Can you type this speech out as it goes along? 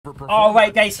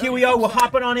Alright guys, here we are, we're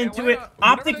hopping on into it.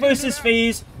 OpTic versus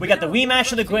FaZe. We got the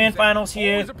rematch of the grand finals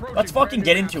here. Let's fucking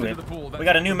get into it. We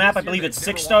got a new map, I believe it's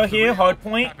 6-star here,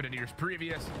 hardpoint.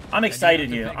 I'm excited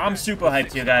here. I'm super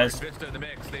hyped here, guys.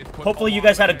 Hopefully you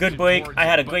guys had a good break. I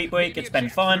had a great break, it's been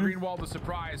fun.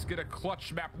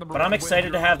 But I'm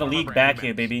excited to have the league back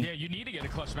here, baby.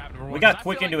 We got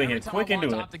quick into it here, quick into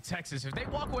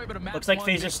it. Looks like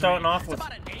FaZe is starting off with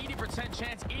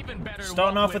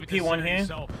P1 here.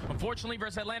 Unfortunately,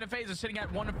 versus Atlanta FaZe is sitting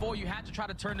at 1-4. You had to try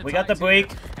to turn the. We got the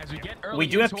break. We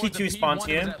do have P2 spawns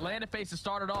here. Atlanta FaZe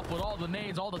started off with all the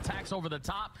nades, all the attacks over the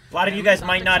top. A lot of you guys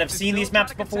might not have seen these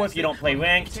maps before if you don't play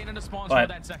ranked,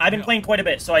 but I've been playing quite a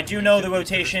bit, so I do know the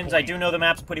rotations. I do know the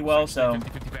maps pretty well. So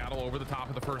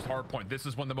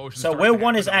where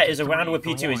one is at is around where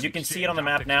P2 is. You can see it on the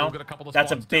map now.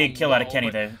 That's a big kill out of Kenny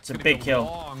there. It's a big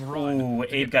kill. Ooh,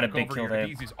 Abe got a big kill there.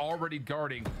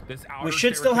 We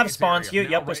should still have spawns here.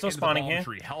 Yep, we're still spawning here.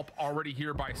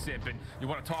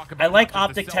 I like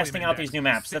OpTic testing out these new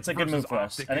maps. That's a good move for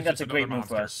us. I think that's a great move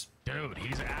for us. Dude,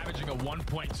 he's averaging a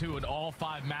 1.2 in all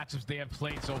 5 matchups they have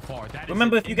played so far.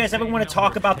 Remember, if you guys ever want to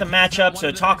talk about the matchups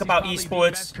or talk about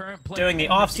esports during the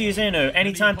off-season or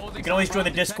anytime, you can always join the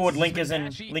Discord. Link is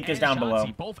down below.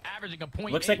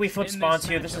 Looks like we flipped spawns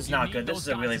here. This is not good. This is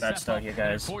a really bad start here,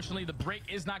 guys.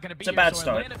 It's a bad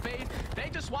start.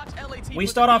 We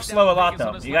start off slow a lot,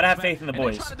 though. You gotta have faith in the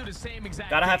boys.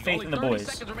 Gotta have faith in the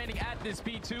boys.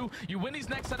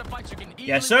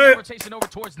 Yes, sir.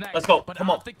 Let's go.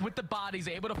 Come on.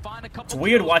 It's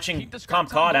weird watching Comp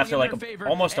COD after like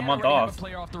almost a month off.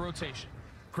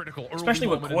 Especially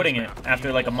recording it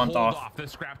after like a month off.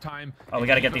 Oh, we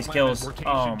gotta get these kills.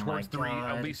 Oh my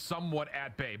god. The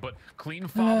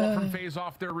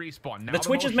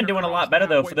Twitch has been doing a lot better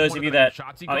though, for those of you that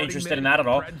are interested in that at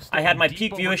all. I had my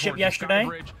peak viewership yesterday,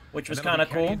 which was kind of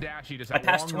cool. I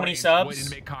passed 20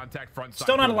 subs.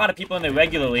 Still not a lot of people in there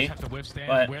regularly,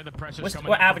 but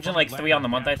we're averaging like 3 on the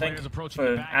month, I think,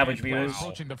 for average viewers.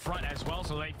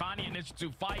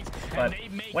 But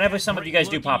whenever some of you guys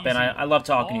do pop in, I love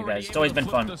talking to you guys. It's always been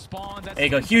fun. There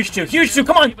you go. Huge 2. Huge 2.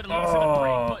 Come on.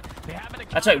 Oh.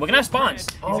 That's right. We're going to have spawns.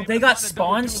 Oh, they got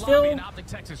spawns still?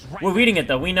 We're reading it,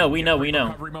 though. We know. It's going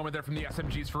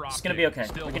to be okay.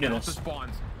 We can do this.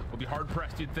 Will be hard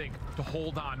pressed, you'd think, to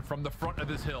hold on from the front of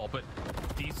this hill, but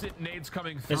decent nades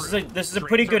coming through. This is a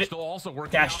pretty good.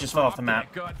 Dash just fell off the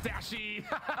map.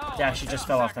 Dashy just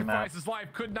fell off the map.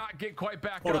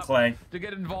 Total clay.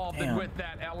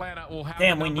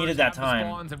 Damn, we needed that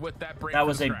time. That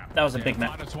was a big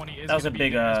map. That was a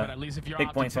big big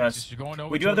point for us.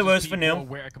 We do have the rose for new.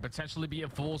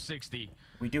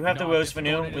 We do have the rose for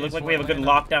new. We look like we have a good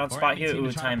lockdown spot here. Ooh,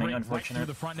 timing, unfortunate.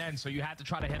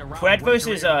 Pred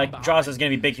versus Draza is going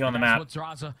to be big here on the map.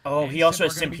 Oh, he also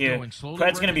has Simp here.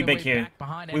 Pred's going to be big here.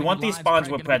 We want these spawns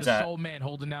where Pred's at.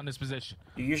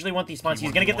 You usually want these spawns.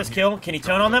 He's going to get this kill. Can he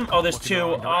turn on them? Oh, there's 2.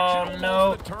 Oh,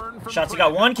 no. Shots, he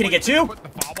got 1. Can he get 2?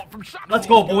 Let's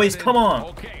go, boys. Come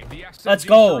on. Let's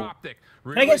go.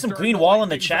 Can I get some green wall in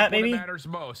the chat, baby?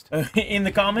 In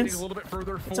the comments?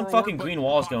 Get some fucking green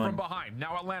walls going.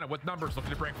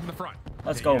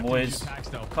 Let's go, boys.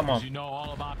 Come on. You know,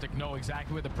 all of OpTic know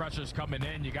exactly where the pressure's coming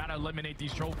in. You gotta eliminate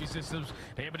these trophy systems.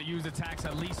 They're able to use attacks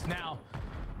at least now.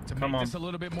 Come on. This a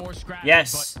little bit more scrappy,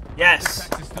 yes. Yes.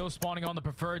 Still spawning on the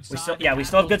preferred side. We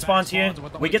still have good spawns here.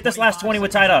 We get this last 20, we're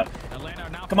tied up.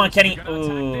 Come on, Kenny.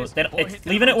 Ooh, it's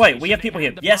leaving it away. We have people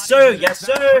here. Yes, sir. Yes,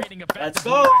 sir. Let's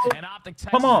go.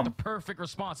 Come on.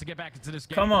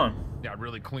 Come on. Yeah,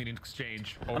 really clean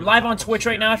exchange. I'm live on Twitch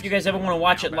right now. If you guys ever want to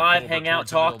watch it live, hang out,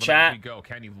 talk, chat.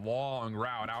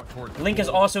 Link is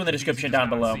also in the description down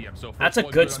below. That's a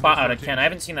good spot out of Ken. I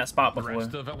haven't seen that spot before.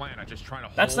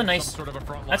 That's the nice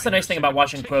thing about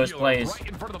watching pros plays.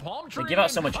 They give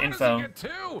out so much info. You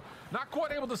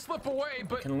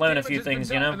can learn a few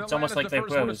things, you know? It's almost like they're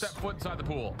pros.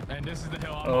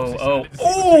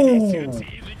 Oh.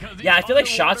 Yeah, I feel like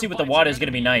Shotzi with the water is going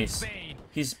to be nice.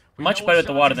 He's much better at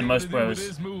the water than most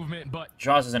pros.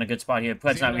 Jaws is in a good spot here.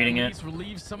 Pred's not reading it.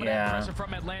 Yeah.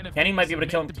 Kenny might be able to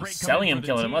kill him. Cellium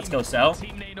killing him. Let's go, Cell.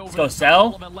 Let's go,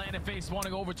 Cell.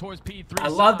 I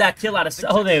love that kill out of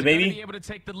Cell there, baby.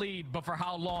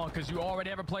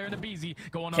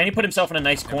 Kenny put himself in a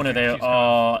nice corner there.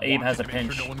 Oh, Abe has a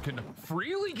pinch. Shit.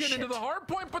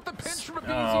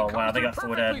 Oh, wow, they got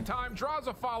 4 dead.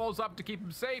 Draza follows up to keep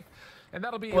him safe. and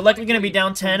that'll be We're likely going to be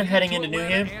down 10 heading into new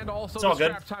here. It's all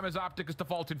good. Time as OpTic is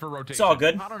defaulting for rotation. It's all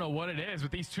good. I don't know what it is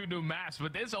with these two new maps,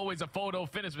 but there's always a photo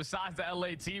finish besides the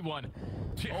LAT one.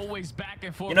 Always back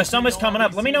and forth. You know, summer's coming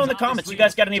up. Let me know in the comments. You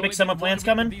guys got any big summer plans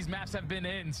coming? These maps have been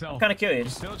in, so I'm kind of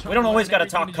curious. We don't always got to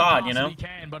talk COD, you know?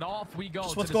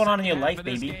 Just what's going on in your life,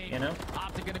 baby, you know?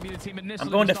 I'm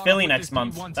going to Philly next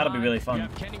month. That'll be really fun.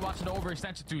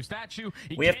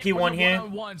 We have P1 here.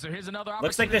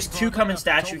 Looks like there's two coming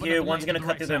statue here. One's going to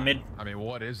cut through the mid. I mean,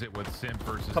 what is it with Simp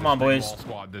versus Come on, boys.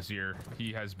 Squad this year?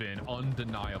 He has been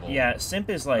undeniable. Yeah, Simp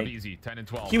is like... Easy, 10 and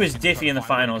 12. He was diffy in the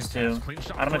finals, too.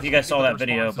 I don't know if you guys saw that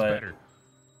video, but...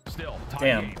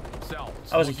 Damn.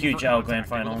 That was a huge L grand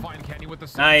final.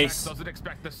 Nice.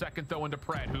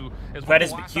 Pred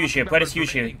is huge here. Pred is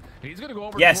huge here.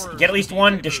 Yes, get at least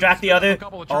one. Distract the other.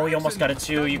 Oh, he almost got a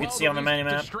two. You can see on the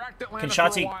mini-map. Can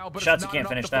Shotzi can't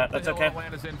finish that. That's okay.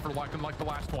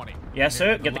 Yes,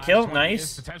 sir. Get the kill.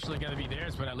 Nice.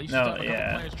 No,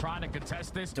 yeah.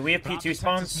 Do we have P2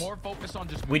 spawns?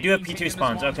 We do have P2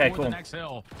 spawns. Okay, cool.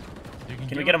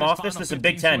 Can we get him off this? This is a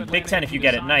Big 10. Big 10 if you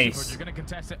get it. Nice.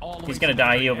 He's gonna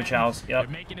die. He over Charles. Yep.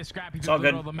 It's all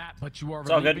good. It's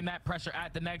all good.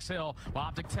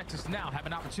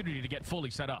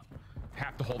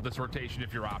 Have to hold this rotation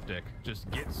if you're OpTic. Just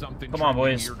get something. Come on,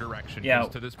 boys. In your direction. Yeah,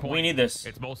 to this point, we need this.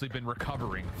 It's mostly been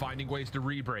recovering, finding ways to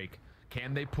re-break.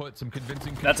 Can they put some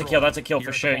convincing control? That's a kill. That's a kill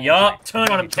for sure. Yup. Turn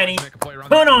on him, Kenny.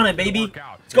 Turn on him, baby.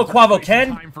 Let's go, Quavo.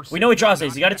 Ken. We know he draws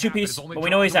these. He got a two-piece, but we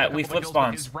know where he's at. We flip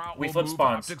spawns. We flip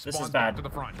spawns. This is bad.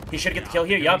 He should get the kill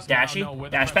here. Yup. Dashy.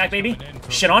 Dash back, baby.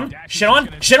 Shit on. Shit on.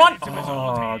 Shit on.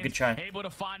 Oh, good try.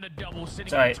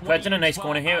 It's alright. Fred's in a nice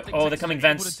corner here. Oh, they're coming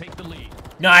vents.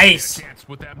 Nice.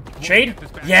 Trade?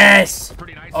 Yes.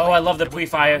 Oh, I love the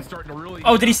pre-fire.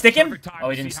 Oh, did he stick him? Oh,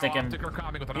 he didn't stick him.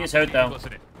 He is hurt, though.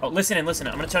 Oh, listen. I'm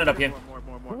gonna turn it up here.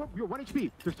 You're 1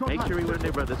 HP. Make sure we win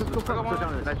there, bro. This is on the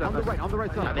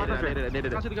right side. I need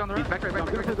it. He's back. I'm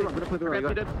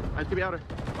gonna be outer.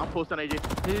 I'm post on AJ.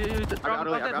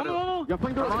 You're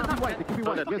playing the right. It could be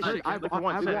white. Can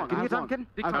you get time, Ken?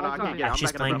 I can't get it.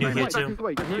 She's playing new here, too.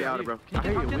 Be outer, bro.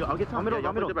 I'll get time. Middle.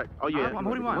 Oh, yeah. I'm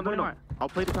holding one. I'll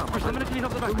play the top. One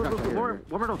more of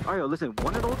those. Alright, listen.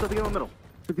 One of those doesn't get in the middle.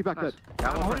 50 back dead.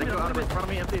 I'm holding mid. In front of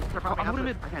me, empty. I'm holding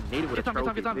mid. I got native with a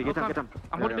trophy. Get time.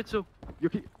 I'm holding mid too.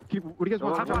 What do you guys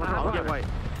want? I'll get white.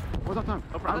 What's up, time?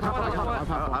 No problem.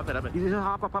 I'm it. He's on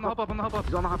hop up. He's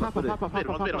on the hop up.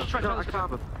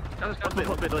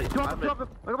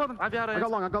 I got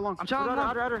long. I'm challenging.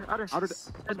 Outer.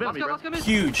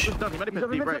 Huge.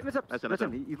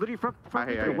 Listen, he's literally front.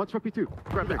 What's for P2?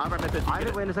 I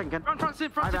didn't wait in a second, Ken. Front.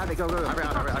 Go.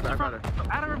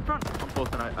 Outer in front. I'm close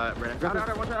tonight. I got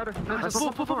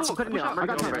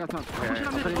time.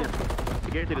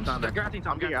 Guaranteed the time.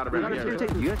 I'm getting out of it.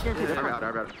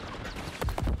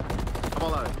 I'm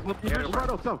all out.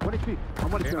 So, 1 HP.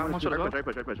 I'm 1 HP.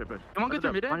 Right push.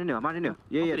 I'm on new.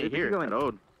 Yeah.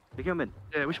 They come in.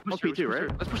 Yeah, we should push P2, right?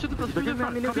 Let's push it to the front.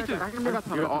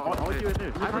 All you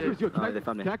do.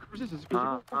 Can I resist this?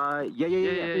 Yeah.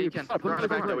 You can. We're on the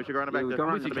back though. We should go on the back there.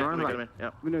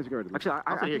 Actually,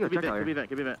 I think it's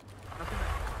give me that.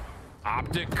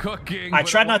 OpTic cooking. I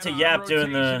tried not to yap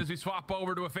during as we swap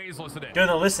over to a FaZe listening.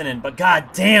 the listening, but god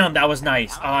damn, that was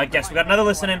nice. I guess we got another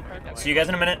listening. See you guys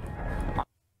in a minute.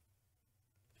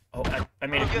 Oh, I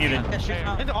made it muted.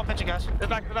 All pitching, guys. They're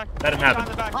back. That didn't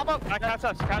happen. Hop up. Caps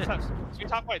us. See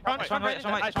top white. Top white.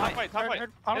 I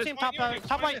don't see him top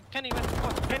white. Kenny,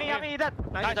 help me that.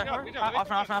 Nice. Off.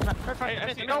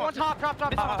 Go one top. Drop.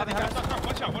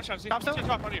 One shot. See. Top two.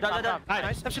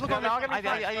 Nice. She look on me. IV. Are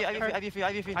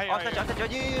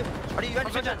you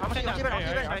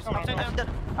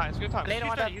it's good time. Later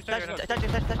on that.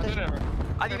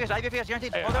 IV first,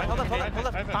 guaranteed. Hold up.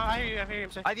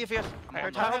 IV first.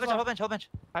 Whole bench.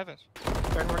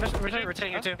 We're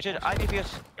taking it too. IV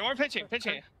first. We're pitching.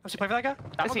 What's he play for that guy?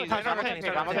 I'm hitting.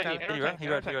 He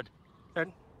rode.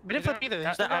 We didn't flip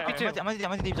either. I'm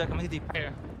on the deep, Zach. I'm on the deep.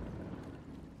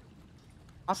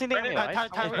 I'll see the enemy. I'm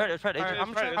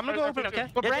gonna go open, okay?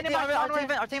 Well, Brandon,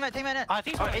 our team in. I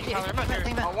think so.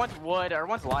 One's wood, or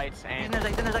one's lights, and...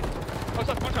 Then there's like... What's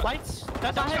up? Lights?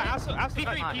 That's not him.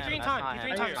 P3 in time.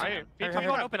 I'm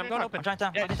going open. I'm trying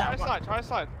to... Try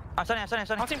slide. I'm starting.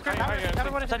 I'll team crit.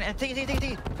 And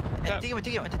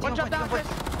take one jump down, Chris.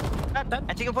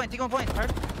 And take 1 point.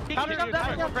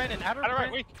 Brandon,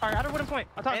 outer wooden point.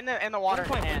 In the water.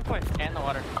 And the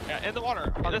water. Yeah, in the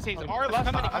water. Oh, this season. Our left.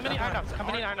 How many iron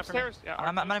ups? Upstairs. Yeah.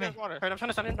 I'm trying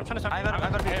to stun in.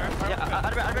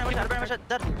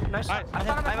 Nice.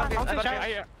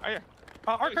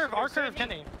 Our curve,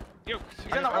 Kenny. He's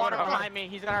in the water behind me.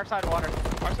 He's in our side water.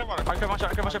 Our side water. Can't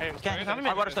how many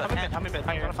mid? How many mid?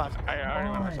 I 5.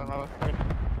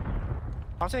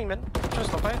 I'm sitting mid.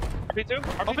 Just don't play.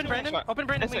 RP2? Open Brandon. Open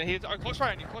Brandon. Listen, he's close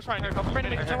right. Close right. Open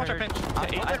Brandon. Watch our pinch.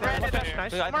 Open Brandon.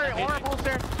 Nice. Or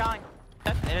bolster. Calling.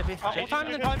 Full time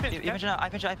and then probably pinch. I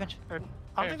pinch. I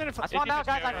don't think they're flipped. Spawn out,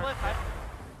 guys. I flipped.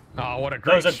 Oh, what a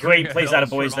great Those are great plays out of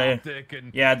boys there.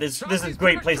 Yeah, this is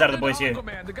great plays out of the boys here.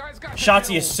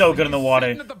 Shotzzy is so good in the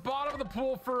water. At the bottom of the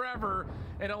pool forever,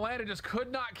 and Atlanta just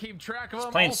could not keep track of him.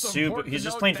 He's playing super. He's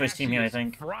just playing for his team here, I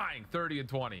think. Frying 30 and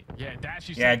 20. Yeah,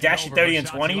 Dashy 30 and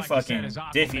 20. Fucking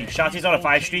Diffy. Shotzzy's on a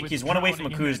 5 streak. He's 1 away from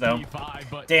a cruise though.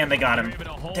 Damn, they got him.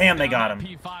 Damn, they got him.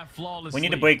 We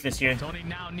need to break this here.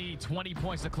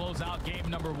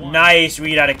 Nice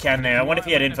read out of Ken there. I wonder if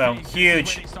he had info.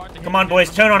 Huge. Come on,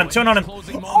 boys. Turn on him. Turn on him. Oh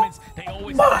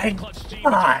my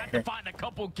God.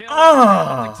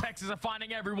 Oh.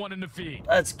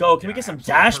 Let's go. Can we get some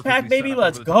dash pack, baby?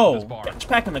 Let's go. Dash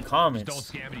pack in the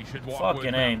comments.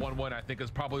 Fucking aim.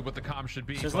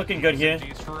 This is looking good here.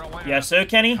 Yes, sir,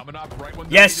 Kenny.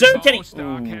 Yes, sir, Kenny.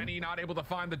 Kenny not able to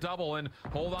find the double, and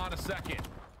hold on a second.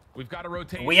 We've got a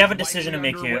rotation. We have a decision to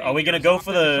make here. Are we going to go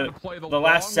for the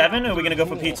last 7, or are we going to go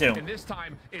for P2? And this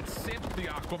time, it's simply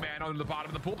Aquaman on the bottom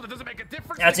of the pool, but it doesn't make a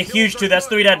difference. That's a huge 2. That's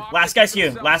 3 dead. Last guy's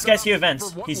here. Last guy's here,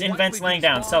 Vents. He's in Vents laying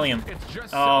down. Selling him.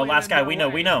 Oh, last guy. We know.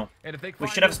 We know. We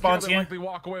should have spawns here.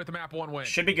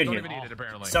 Should be good here.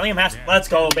 Selling him has... Let's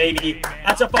go, baby.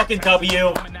 That's a fucking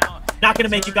W. Not gonna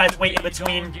make you guys wait in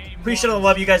between. Appreciate all the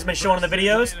love you guys have been showing in the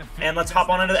videos. And let's hop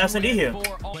on into the S&D here.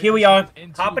 Here we are,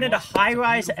 hopping into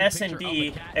high-rise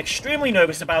S&D. Extremely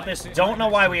nervous about this. Don't know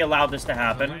why we allowed this to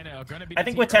happen. I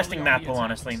think we're testing map pool,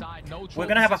 honestly. We're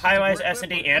gonna have a high-rise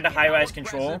S&D and a high-rise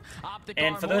control.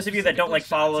 And for those of you that don't like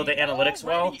follow the analytics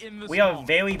well, we are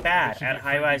very bad at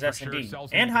high-rise S&D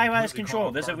and high-rise control.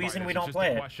 There's a reason we don't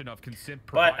play it.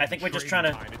 But I think we're just trying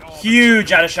to...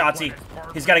 Huge out of Shotzzy.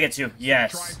 He's got to get 2.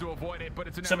 Yes.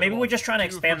 So maybe we're just trying to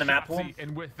expand the map pool,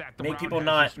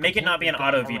 make it not be an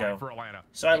auto veto.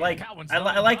 So I like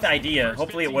the idea.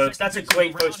 Hopefully it works. That's a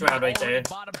great first round right there.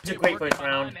 It's a great first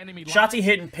round. Shotzzy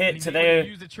hitting pit to their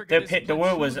pit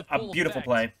door was a beautiful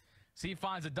play. See,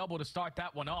 finds a double to start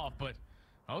that one off, but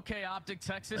okay, OpTic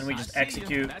Texas. And we just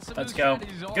execute. Let's go.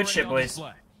 Good shit, boys.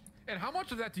 And how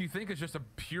much of that do you think is just a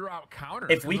pure out counter?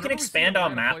 If we can expand our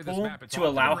map pool to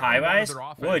allow high-rise,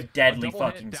 we're a deadly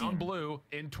fucking team.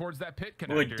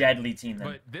 We're a deadly team then.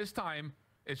 But this time,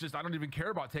 it's just I don't even care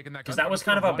about taking that. Because that was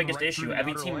kind of our biggest issue.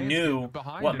 Every team knew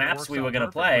what maps we were going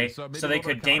to play, so they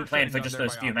could game plan for just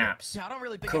those few maps.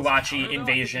 Karachi,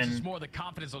 Invasion, more the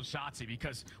confidence on Shotzzy,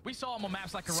 because we saw him on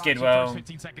maps like Skid Row.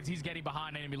 15 seconds, he's getting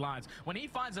behind enemy lines. When he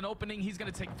finds an opening, he's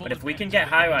going to take full. But if we can get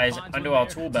high-rise under our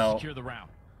tool belt,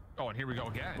 oh, and here we go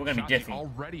again. We're gonna be Diffy.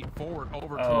 Already forward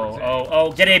over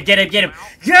oh, get him.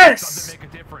 Yes!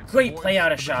 Great play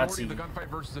out of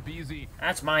Shotzzy.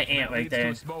 That's my ant right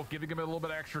there. Giving him a little bit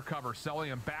of extra cover.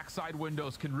 Selling him backside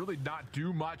windows can really not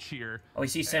do much here. Oh, we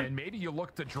see Sim. And maybe you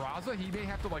look to Draza. He may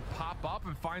have to like pop up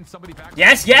and find somebody back.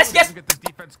 Yes! Get this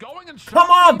defense going, and come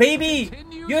on, baby!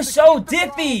 You're so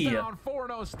Diffy!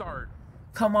 4-0 start.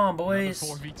 Come on, boys.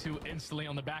 4v2 instantly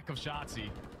on the back of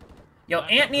Shotzzy. Yo,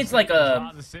 Ant needs like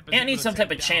a... Ant needs some type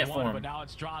of chant for him. But now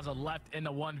it's Draza left in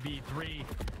the 1v3.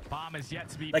 Bomb is yet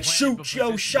to be like, shoot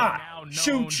your shot!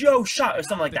 Shoot your shot! Or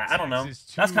something like that. I don't know.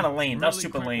 That's kind of lame. That's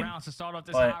super lame.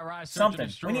 But something.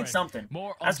 We need something.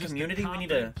 As a community, we need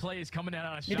to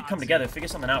come together, figure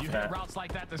something out for that.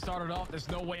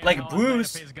 Like,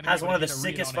 Bruce has one of the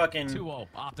sickest fucking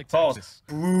calls.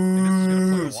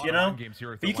 Bruce, you know?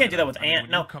 But you can't do that with Ant.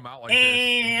 No.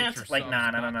 Ant! Like, nah.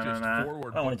 I don't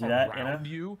want to do that, you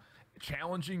know?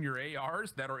 Challenging your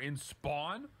ARs that are in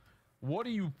spawn. What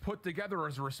do you put together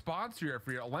as a response here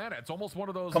for your Atlanta? It's almost one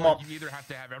of those like, you either have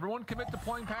to have everyone commit to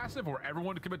playing passive or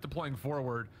everyone to commit to playing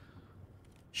forward.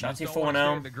 Shotzzy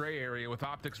 4-0. The gray area with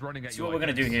OpTics running at See what we're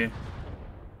gonna do here.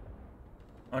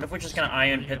 I wonder if we're just gonna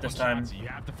iron pit this time.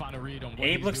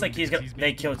 Abe looks like he's gonna.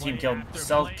 They killed. Team killed.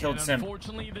 Self killed Sim.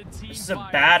 This is a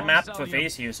bad map for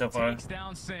FaZe here so far.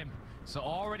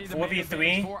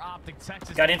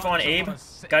 4v3. Got info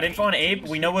on Abe.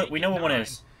 We know what one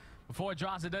is. Before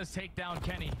Draza does take down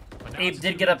Kenny. Abe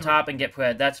did get up top and get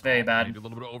pred. That's very bad. A little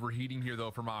bit of overheating here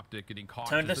though from OpTic, getting caught.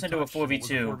 Turned this into a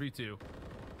 4v2.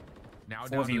 Now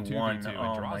 4v1.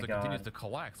 Oh my god. Continues to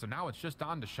collect. So now it's just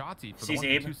on to Shotzzy for the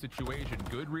Abe. 1v2 situation.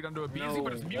 Good read onto a BZ,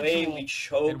 but it's mutual. We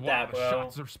choked that, bro.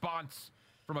 Shots response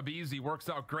from a BZ works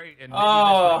out great, and maybe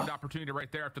Oh, this opportunity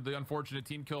right there after the unfortunate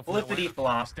team kill. Flippity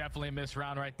flop. It's definitely a missed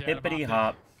round right there. Hippity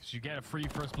hop. You get a free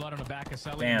first blood on the back of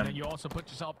Selly, Damn. and then you also put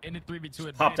yourself in the 3v2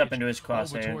 advantage. Popped up into his over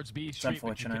crosshair. towards B It's Street,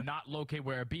 unfortunate. You cannot locate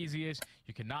where BZ is.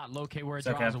 You cannot locate where It's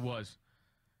okay. Draza was.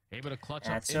 Able to clutch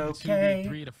That's up in okay. the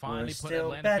 2v3 to finally We're put still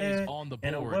Atlanta better FaZe on the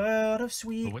board. in a world of But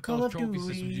sweet with Call those of trophy Duty.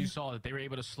 systems, you saw that they were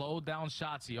able to slow down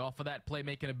Shotzzy off of that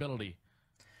playmaking ability.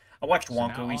 I watched So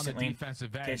Wonka now recently, on the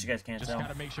defensive in case you guys can't just tell.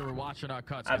 gotta make sure we're watching our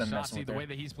cuts. I've been messing Shotzzy, with the it. way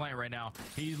that he's playing right now,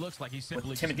 he looks like he's simply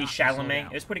With just Timothy not gonna slow Chalamet,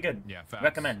 down. it was pretty good. Yeah, facts.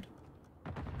 Recommend.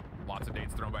 Lots of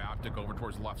nades thrown by OpTic over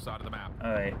towards the left side of the map.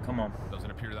 Alright, come on.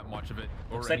 Doesn't appear that much of it.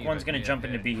 Looks like one's gonna jump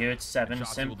into B here. It's 7.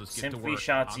 Sim free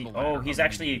Shotzzy. Oh, he's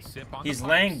actually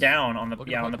laying down on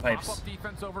the on the pipes,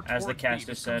 as the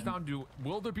caster said.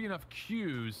 Will there be enough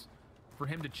cues for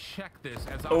him to check this?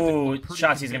 Oh,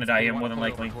 Shotzi's gonna die here more than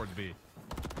likely.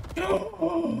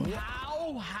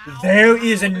 There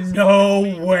is no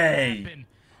way.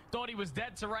 Thought he was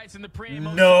dead to rights in the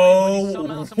pre-game.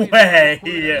 No way.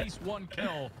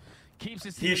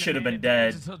 He should have been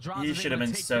dead. He should have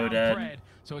been so dead.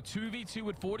 So a 2v2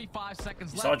 with 45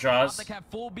 seconds left. Saw draws.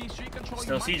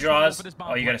 Still see draws.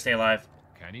 Oh, you gotta stay alive.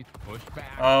 Can he push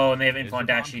back? Oh, and they have info on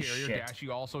Dashy. Shit. Dashy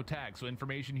also tagged. So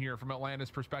information here from Atlanta's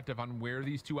perspective on where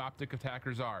these two OpTic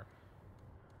attackers are.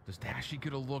 Does Dashy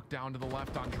get a look down to the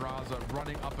left on Draza,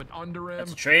 running up and under him?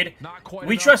 That's a trade. Not quite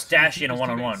We enough, trust so Dashy in a keeps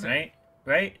one-on-one, teammates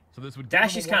right? Right? So this would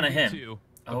Dashy's kind of him. 1v2.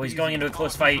 Oh, he's going into a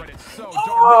close fight. So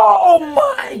Oh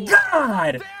my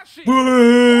god! Dashy!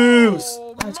 Bruce!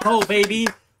 Oh, Let's go, baby!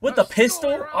 With the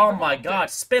pistol? Oh my god,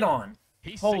 spit on.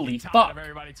 Holy fuck.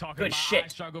 Good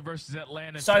shit. Sorry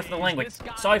for the language.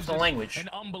 Sorry for the language.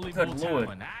 Good lord.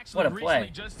 What a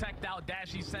play.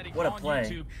 What a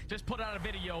play. Just put out a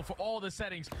video for all the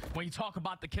settings when you talk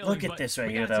about the killing. Look at this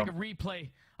right here, though.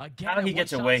 How he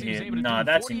gets away here? Nah,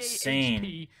 that's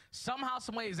insane. Somehow,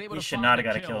 some way, he's able He to should find not the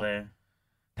have got a kill. kill there.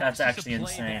 That's actually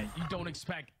insane. You don't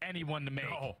expect anyone to make.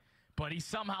 No. But he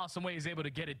somehow, some way is able to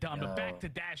get it done. But back to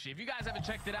Dashy. If you guys haven't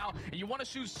checked it out and you want to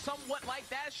shoot somewhat like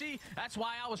Dashy, that's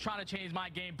why I was trying to change my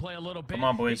gameplay a little bit. Come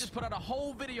on, boys. He just put out a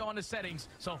whole video on the settings,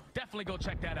 so definitely go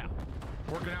check that out.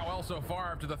 Working out well so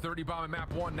far after the 30 bomb at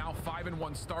map 1. Now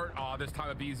 5-1 start. This time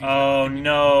of BZ. Oh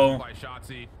no. By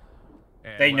Shotzzy.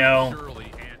 And They know. surely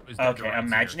Ant was dead to Okay, rights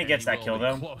imagine here, he gets and that kill, will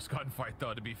though. be close gunfight,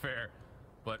 though, to be fair.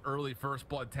 But early first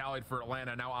blood tallied for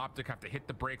Atlanta. Now OpTic have to hit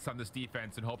the brakes on this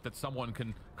defense and hope that someone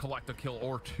can collect a kill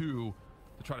or two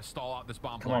to try to stall out this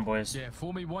bomb. Come on, boys. Yeah,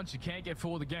 fool me once, you can't get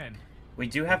fooled again. We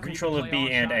do have control of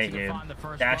B and A here.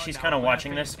 Dashy's kind of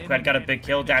watching this. Qued got a big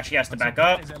kill. Dashy has to back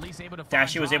up.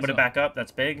 Dashy was able to back up.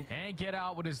 That's big. And get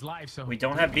out with his life, so We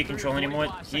don't have B control anymore.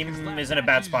 Team is in a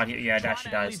bad spot here. Yeah, Dashy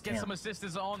dies. Damn.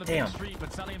 Damn.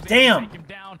 Damn.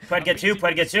 Qued get 2.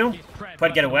 Qued get 2.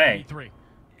 Qued get away.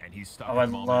 And he's stuck. Oh, I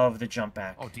love the jump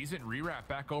back. Oh, decent rewrap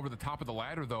back over the top of the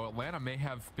ladder, though. Atlanta may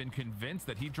have been convinced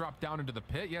that he dropped down into the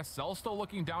pit. Yes, Cell still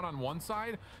looking down on one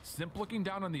side, Simp looking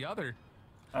down on the other.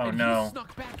 Oh, and no. He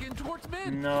snuck back in towards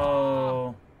mid.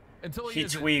 No. Until He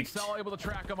isn't. tweaked. Cell able to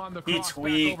track him on the He cross back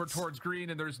tweaked. over towards green,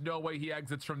 and there's no way he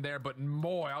exits from there. But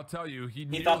boy, I'll tell you, he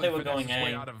thought they nearly were going finished his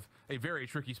way A. out of a very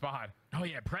tricky spot. Oh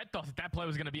yeah, Brett thought that play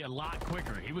was going to be a lot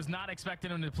quicker. He was not expecting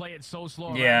him to play it so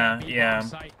slow. Yeah, around yeah.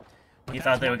 site. But He that's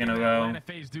thought they one were gonna thing that row. Atlanta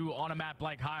FaZe do on a map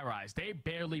like High Rise. They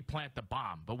barely plant the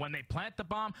bomb, but when they plant the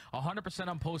bomb, 100%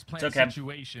 on post-plant It's okay.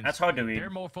 situations. That's hard to read.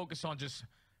 They're more focused on just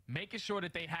making sure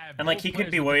that they have. And, like, both he could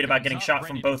players be with worried the about guns getting up, shot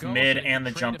from ready to both go, mid so they and the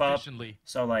can jump trade up. efficiently.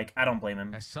 So, like, I don't blame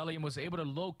him. As Sullivan was able to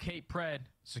locate Pred,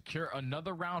 secure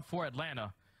another round for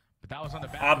Atlanta. But that was on the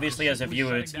back. Obviously, as a Simply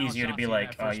viewer, it's shutting down easier to be Shotzzy in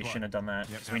like, that oh, first you blood. shouldn't have done that.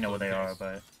 Yep, Because we know where they are,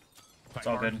 but it's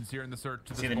all good. Here in the search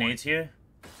to See this the point. nades here?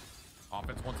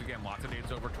 Offense once again, lots of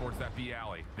nades over towards that B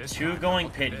alley. This Two time, going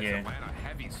look at pit this, here. Atlanta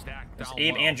heavy stack There's down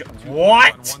Abe low. and Two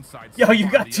what? on one side, Yo, Simp you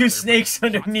on got the two other, but snakes Shotzzy's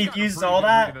underneath. got a You pretty saw good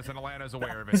that? read of this, and Atlanta's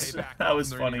aware of it. They back That up,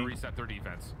 was and they're gonna funny. reset their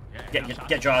defense.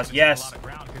 Get draws. Yes.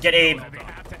 Get Abe.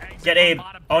 Get Abe.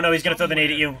 Oh no, he's gonna throw the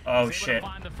nade at you. Oh shit.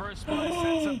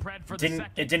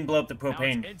 It didn't blow up the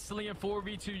propane.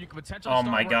 Oh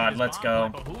my god, let's go.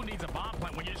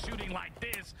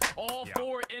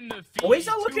 Oh, he's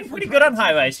not looking pretty good on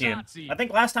high rise here. I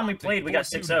think last time we played, we got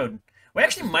 6-0'd. We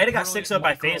actually might have got 6-0'd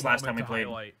by FaZe last time we played.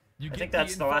 I think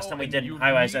that's the last time we did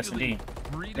high rise S&D.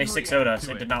 They 6-0'd us.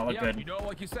 It did not look good. You know,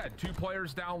 like you said, 2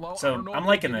 players down low. So I'm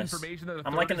liking this.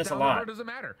 I'm liking this a lot.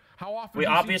 We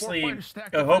obviously,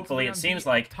 hopefully, it seems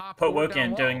like put work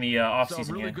in during the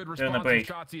off-season here, during the break.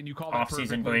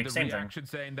 Off-season break, same thing.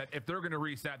 Saying that if they're going to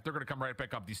reset, they're going to come right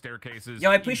back up these staircases.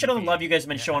 Yo, I appreciate all the love you guys have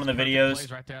been showing on the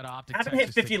videos. I haven't hit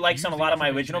 50 likes on a lot of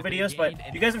my original videos, but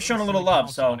you guys have shown a little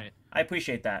love, so I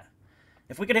appreciate that.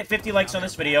 If we could hit 50 likes on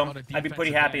this video, I'd be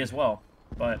pretty happy as well.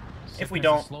 But if we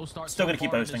don't, still gonna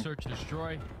keep posting.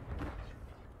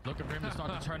 Looking for him to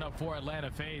start to turn up for Atlanta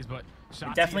FaZe, but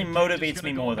it definitely motivates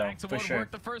me more though, for sure.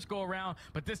 The first go around,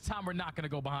 but this time we're not going to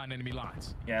go behind enemy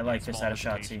lines. Yeah, I like this out of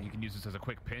Shotzi. You can use this as a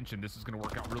quick pinch, and this is going to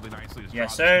work out really nicely.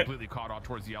 Yes, sir. Completely caught off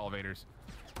towards the elevators.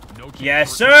 No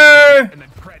yes, sir. And then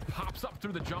Pred pops up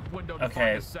through the jump window.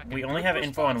 Okay, we only have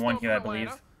info on one here, I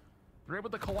believe. They're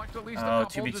able to collect at least oh, a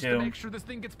couple 2v2. Just to make sure this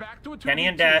thing gets back to a 2v2. Kenny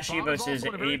and Dashy versus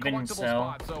Abe and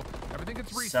Cell. So everything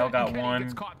gets reset. Cell got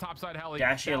one.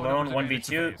 Dashy alone,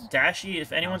 1v2. Dashy,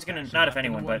 if anyone's gonna, not if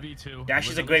anyone, but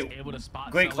Dashy's a great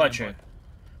clutcher.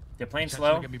 They're playing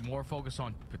slow. Gonna be more focused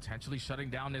on potentially shutting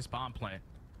down this bomb plant.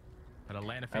 But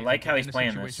Atlanta I like how he's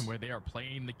playing this. Where they are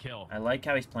playing the kill. I like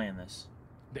how he's playing this.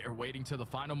 They're waiting till the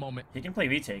final moment. He can play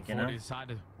retake, you know. They decide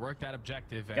to work that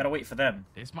objective. Gotta wait for them.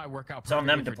 This might work out. It's on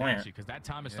them to plant because that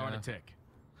time is starting to tick.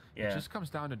 Yeah. It just comes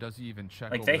down to does he even check?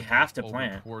 Like they have to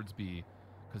plant towards B,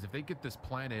 because if they get this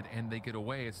planted and they get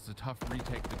away, it's a tough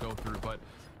retake to go through. But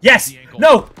yes,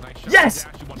 no, yes,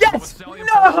 yes, no.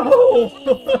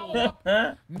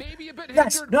 Maybe a bit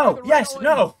yes, no, yes,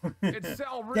 no.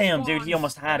 Damn, dude, he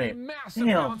almost had it.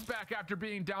 Damn. Back after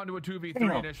being down to a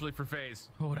 2v3 initially for FaZe.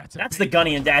 Oh, that's the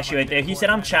Gunny and Dashy right there. He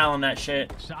said, "I'm challenging that shit."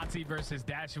 Shotzi versus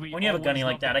Dashy. When you have a Gunny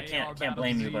like that, I can't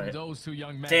blame you. But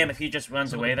damn, if he just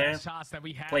runs away there,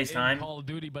 plays time. Call of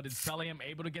Duty, but it's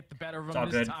able to get the better of him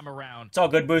this time around. It's all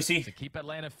good, Boosie. To keep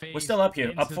Atlanta FaZe. We're still up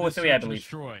here, up 4-3, I believe.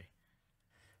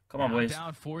 Come on, boys.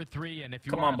 Down 4-3, and if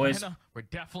you come on, boys. Atlanta, we're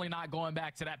definitely not going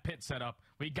back to that pit setup.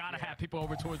 We gotta have people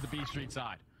over towards the B Street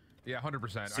side. Yeah,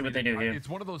 100%. See what they do here. It's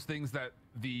one of those things that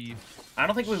I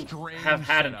don't think we have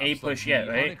had an A push yet,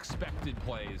 right? Unexpected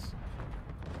plays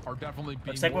are definitely being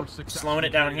looks like we're slowing it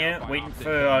down here, waiting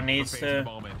for our nades to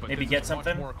maybe get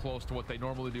something. More close to what they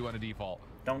normally do on a default.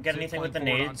 Don't get anything with the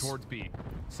nades. Towards B.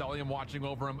 Celium watching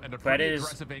over him, and a Pred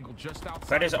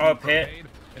is our pit.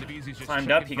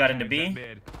 Climbed up, he got into B.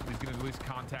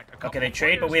 Okay, they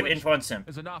trade, but we have info on Sim.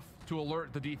 Is enough to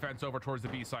alert the defense over towards the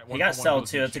B site. He got Cell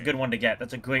too. That's a good one to get.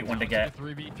 That's a great one to get.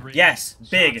 Yes,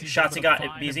 big. Shotzi got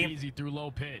it,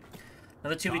 BZ.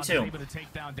 Another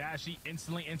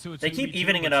 2v2. They keep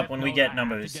evening it up when we get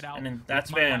numbers, and then that's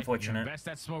very unfortunate. Best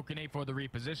that smoke grenade for the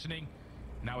repositioning.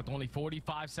 Now with only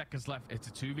 45 seconds left, it's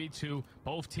a 2v2.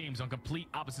 Both teams on complete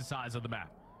opposite sides of the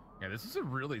map. Yeah, this is a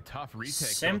really tough retake.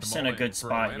 Simp's in a good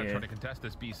spot here. Trying to contest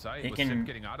this B site. He can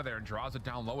getting out of there and draws it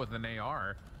down low with an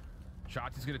AR.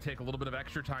 Shotzi's going to take a little bit of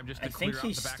extra time just to clear out the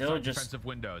backside defensive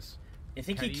windows. I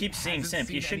think he keeps seeing Simp.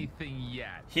 He should.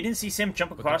 Yet. He didn't see Simp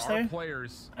jump across there.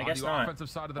 Players I guess on the not. Offensive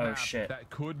side of the oh map shit! That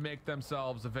could make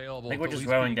themselves available. I think we're just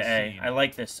rowing to A. I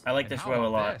like this. I like this row a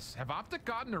lot. Have OpTic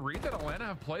gotten a read that Atlanta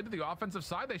have played to the offensive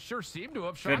side? They sure seem to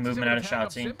have. Good movement out of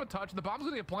Shotzi. The bomb's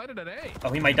gonna get planted at A.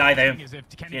 Oh, he might die there. He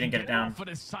didn't get it down.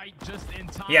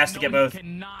 He has to get both.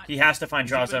 He has to find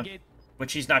Draza.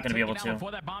 Which he's not going to be able to.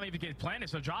 Before that bomb even gets planted,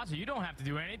 so Draza, you don't have to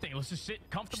do anything. Let's just sit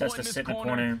comfortable in this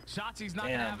corner. Shotzi's not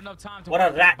going to have enough time to what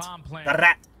a rat! The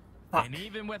rat! Fuck. And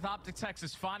even with OpTic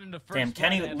Texas finding the first. Damn,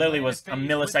 Kenny literally was a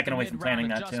millisecond away from planning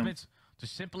that too.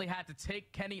 Just simply had to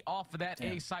take Kenny off of that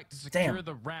A site to secure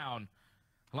the round.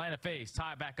 Atlanta FaZe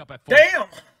tie back up at 4. Damn!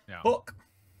 Hook.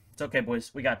 It's okay, boys.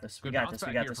 We got this. We got this.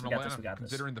 We got this. We got this. We got this.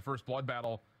 Considering the first blood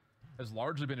battle has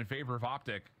largely been in favor of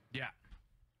OpTic. Yeah.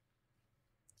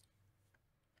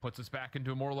 Puts us back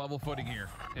into a more level footing here.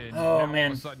 And oh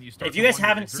man, if you guys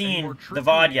haven't seen the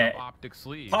VOD yet,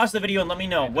 pause the video and let me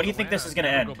know. What do you think this is going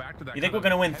to end? You think we're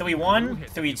going to win 3-1,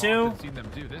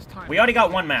 3-2? We already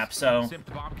got one map, so... I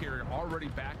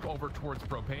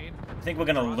think we're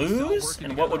going to lose?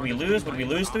 And what would we lose? Would we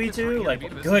lose 3-2?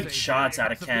 Like, good shots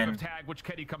out of Ken.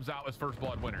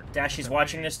 Dashy's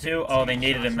watching this too. Oh, they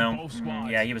needed him though.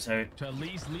 Yeah, he was hurt.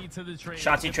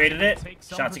 Shotzi traded it.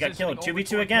 Shotzi got killed.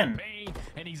 2v2 again.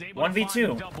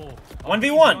 1v2.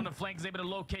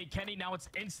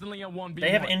 1v1. They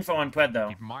have info on Pred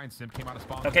though.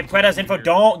 Okay, Pred has info.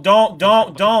 Don't.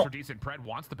 Pred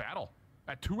wants the battle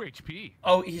at 2 HP.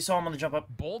 Oh, he saw him on the jump up.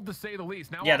 Bold to say the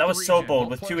least. Now yeah, that was so bold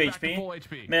with 2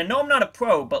 HP. Man, no, I'm not a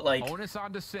pro, but like. Bonus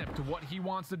on to Simp to what he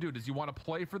wants to do. Does he want to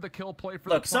play for the kill? Play for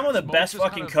look, some of the best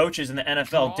fucking coaches in the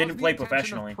NFL didn't play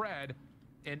professionally.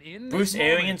 Bruce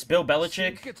Arians, Bill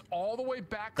Belichick, gets all the way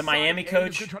back the Miami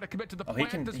coach. Oh, he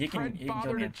can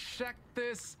kill me. Check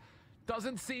this.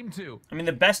 Doesn't seem to. I mean,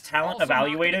 the best talent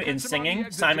evaluator in singing,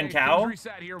 Simon Cowell,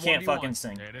 can't fucking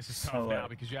sing. Yeah, this is tough now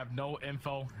because you have no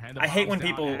info. I hate when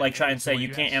people like try and say you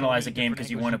can't analyze a game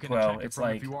because you weren't a pro. It's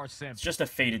like it's just a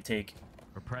faded take.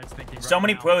 So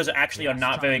many pros actually are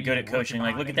not very good at coaching.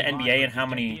 Like, look at the NBA and how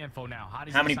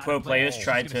many pro players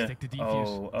tried to.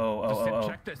 Oh.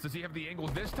 Check this. Does he have the angle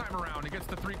this time around? He gets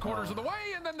the 3/4 of the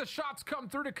way, and then the shots come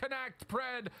through to connect.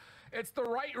 Pred, it's the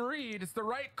right read, it's the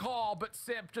right call, but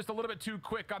Simp just a little bit too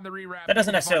quick on the rewrap. That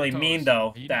doesn't necessarily mean,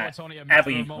 though, that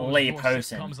every lay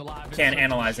person can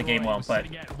analyze a game well, but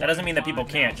that doesn't mean that people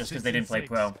can't just because they didn't play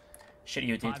pro. Shit,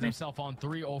 you teach me. Himself on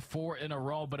 3 or 4 in a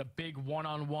row, but a big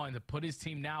one-on-one to put his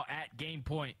team now at game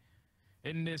point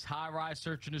in this high-rise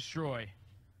search and destroy.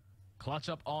 Clutch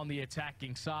up on the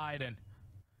attacking side, and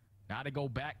now to go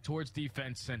back towards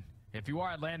defense. And if you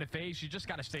are Atlanta FaZe, you just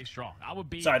got to stay strong. I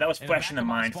would be. Sorry, that was fresh in the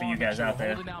mind for you guys out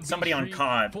there. Somebody on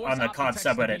COD, on the COD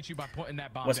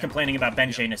subreddit, was complaining about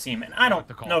Ben J. Nassim, and I don't.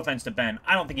 No offense to Ben,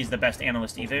 I don't think he's the best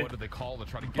analyst either.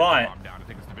 But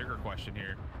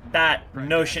that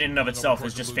notion in and of itself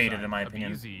is just faded, in my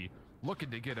opinion.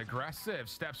 Looking to get aggressive,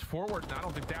 steps forward. I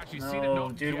don't think Dashy's seen it. No,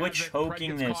 dude, we're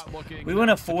choking this. We went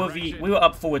a 4v. We were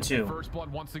up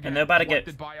 4-2, and they're about to get.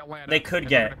 They could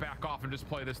get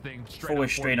 4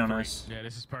 straight on us. Yeah,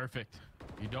 this is perfect.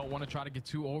 You don't want to try to get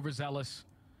too overzealous,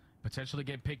 potentially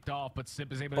get picked off, but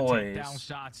Sip is able to take down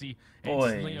Shotzzy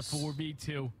instantly a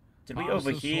 4v2. Did we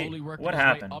overheat? What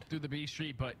happened? Up through the B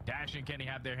street, but Dash and Kenny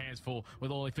have their hands full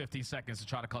with only 15 seconds to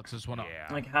try to clutch this one up.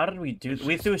 Like, how did we do?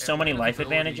 We threw so many life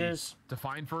advantages. To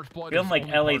find first blood, feeling like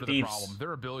LA Thieves.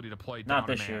 Their ability to play not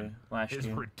this year, last year. Is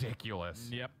ridiculous.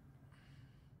 Yep.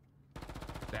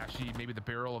 Dashy, maybe the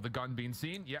barrel of the gun being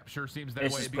seen. Yep, sure seems that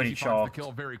this way. This is pretty chalk.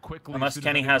 Quickly, unless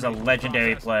Kenny has a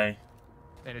legendary play.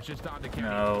 And it's just on to Kenny,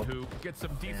 who gets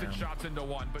some decent shots into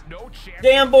one, but no chance.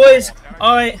 Damn, boys.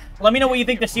 All right, let me know what you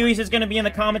think the series is going to be in the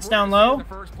comments down low,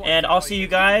 and I'll see you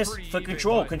guys for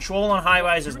Control on high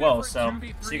rise as well. So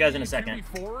see you guys in a second.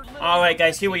 All right,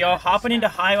 guys, here we are hopping into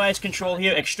high rise Control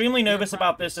here. Extremely nervous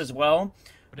about this as well.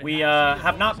 We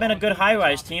have not been a good high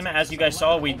rise team, as you guys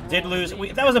saw. We did lose.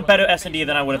 That was a better S&D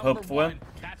than I would have hoped for.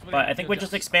 But I think we're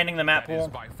just expanding the map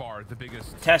pool,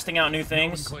 testing out new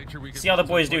things. See how the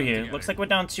boys do here. Looks like we're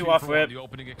down 2 off rip.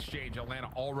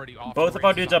 Both of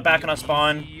our dudes are back on our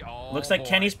spawn. Looks like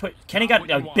Kenny got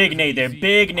a big nade there.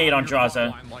 Big nade on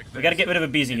Draza. We gotta get rid of a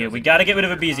BZ here. We gotta get rid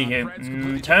of a BZ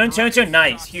here. Turn.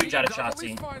 Nice. Huge out of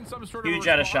Shotzzy. Huge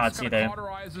out of Shotzzy there.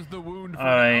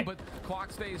 Alright.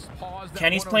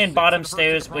 Kenny's playing bottom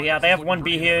stairs. But yeah, they have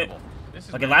 1B here.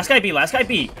 Okay, last guy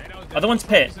B. Other one's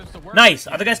pit. Nice.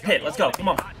 Other guy's pit. Let's go. Come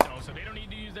on.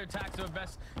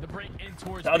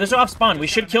 The others are off spawn. We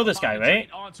should kill this guy, right?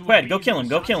 Qued, go kill him.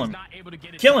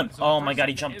 Kill him. Oh my god,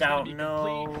 he jumped out.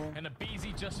 No.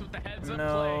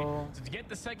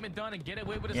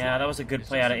 Yeah, that was a good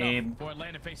play out of Abe.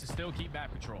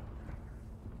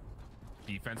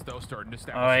 Defense though starting to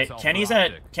establish. All right,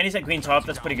 Kenny's at green top.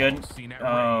 That's pretty good.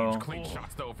 Oh. Clean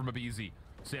shots though from a BZ.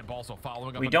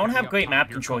 We don't have great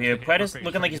map control here. Pred is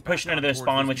looking like he's pushing into their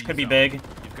spawn, which could be big.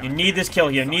 You need this kill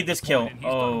here. Need this kill.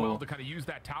 Oh. To kind of use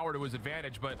that tower to his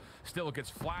advantage, but still it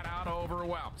gets flat out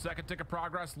overwhelmed. Second tick of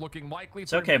progress looking likely.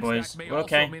 It's okay, boys. We're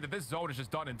okay.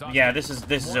 Yeah, this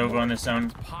is over on this zone.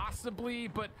 Possibly,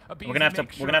 but we're gonna have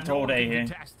to hold A here.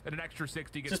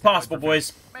 It's possible,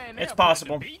 boys. It's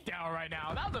possible. Right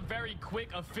now. That was a very quick,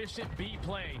 efficient B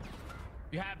play.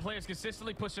 You had players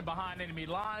consistently pushing behind enemy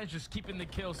lines, just keeping the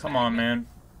kills. Come on, man.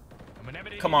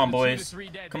 Come on, boys.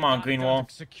 Come on, Greenwall.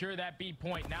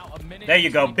 There you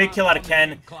go. Big kill out of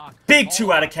Ken. Big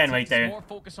 2 out of Ken right there.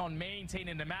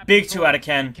 Big 2 out of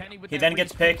Ken. He then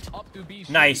gets picked.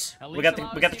 Nice. We got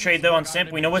the trade though on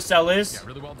Simp. We know where Cell is.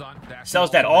 Cell's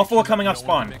dead. All 4 coming off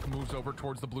spawn.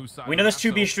 We know there's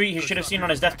 2B street. He should have seen on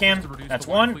his death cam. That's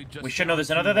 1. We should know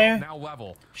there's another there.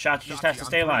 Shots just has to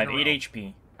stay alive. 8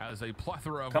 HP. As a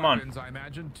plethora of weapons, I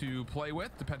imagine, to play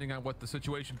with, depending on what the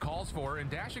situation calls for. And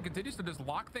Dashy continues to just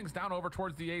lock things down over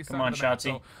towards the A side. Come on,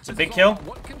 Shotzzy. It's a big kill.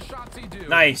 What can Shotzzy do?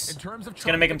 Nice. It's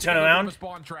going to make him turn around.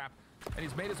 And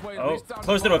he's made his way close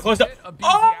the door, close the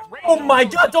door. Oh my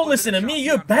god, don't listen to me,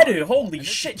 you're better. Holy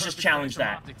shit, just challenged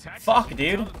that. Fuck,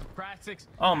 dude.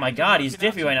 Oh my god, he's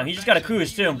diffy right now. He just got a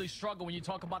cruise, too.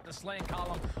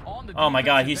 Oh my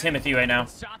god, he's Himothy right now.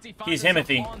 He's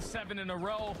Himothy.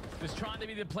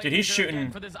 Dude, he's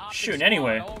shooting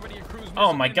anywhere.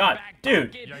 Oh my god,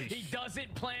 dude.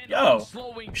 Yo,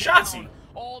 Shotzzy.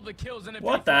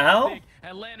 What the hell?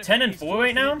 10 and 4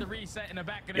 right now?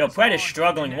 Yo, Pred is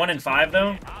struggling. 1 and 5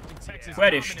 though.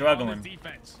 Pred is struggling.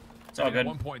 It's all good. At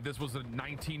one point, this was a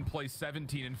 19-play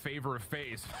 17 in favor of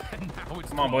FaZe. Now it's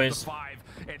come on, boys. 5,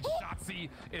 and Shotzzy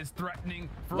is threatening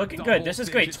for looking good. This is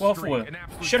great. 12-4.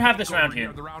 Should have this round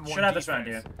here. Should have this round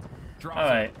here.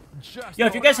 Alright. Yo,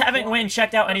 if you guys haven't went and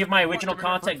checked out any of my original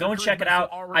content, go and check it out.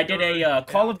 I did a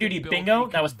Call of Duty bingo.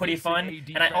 That was pretty fun.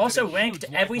 And I also ranked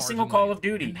every single Call of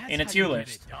Duty in a tier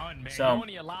list. So,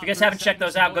 if you guys haven't checked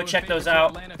those out, go check those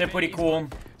out. They're pretty cool.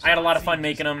 I had a lot of fun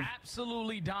making them.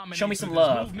 Show me some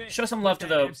love. Show some love to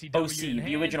the OC,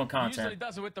 the original content.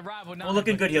 We're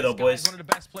looking good here, though, boys.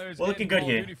 We're looking good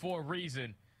here.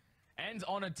 Ends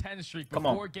on a 10 streak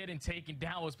before getting taken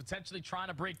down. Was potentially trying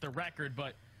to break the record,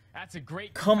 but that's a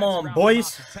great. Come on,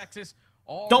 boys.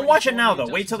 Don't watch it now, though.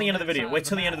 Wait till the end of the video. Wait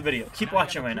till the end of the video. Keep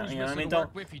watching right now. You know what I mean?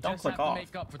 Don't click off.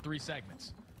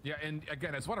 Yeah, and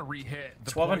again, I just want to re-hit.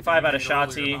 12 and 5 out of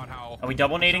Shotzi. Are we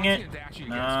double nading it?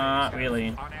 Not really.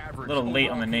 A little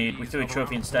late on the nade. We threw a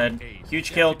trophy instead.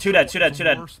 Huge kill. 2 dead. 2 dead. 2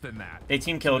 dead. They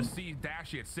team killed.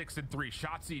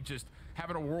 Shotzi just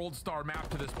having a world star map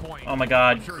to this point. Oh my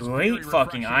god, great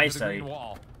fucking eyesight.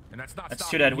 That's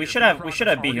 2 dead. We should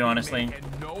have B here, honestly.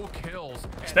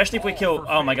 Especially if we kill.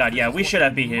 Oh my god, yeah, we should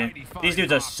have B here. These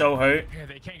dudes are so hurt.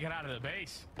 They can't get out of the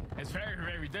base. It's very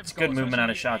difficult. It's good movement out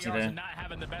of Shotzi there.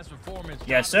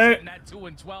 Yes, sir.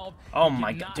 Oh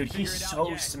my god, dude, he's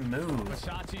so smooth.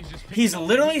 He's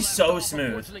literally so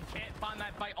smooth.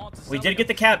 We did get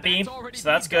the cap B, so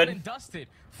that's good.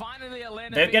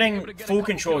 They're getting full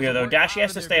control here, though. Dashy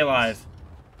has to stay alive.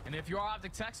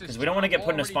 Because we don't want to get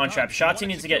put in a spawn trap. Shotzi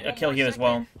needs to get a kill here as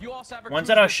well. 1's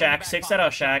at our shack, 6 at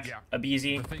our shack. A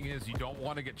BZ.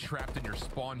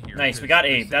 Nice, we got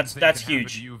Abe. That's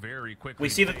huge. We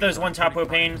see that there's one top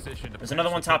propane. There's another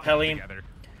one top heli.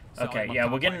 Okay,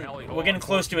 yeah, we're getting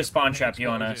close to a spawn trap here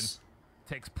on us.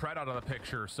 Takes Pred out of the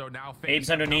picture, so now Abe's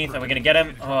underneath. Are we gonna get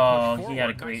him? Oh, he had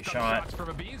a great shot.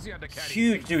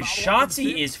 Huge, dude.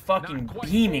 Shotzi is fucking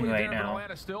beaming right now.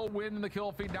 Pred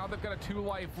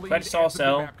saw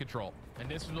cell. And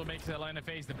this is what makes Atlanta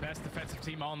FaZe the best defensive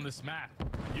team on this map.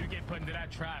 You get put into that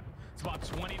trap. It's about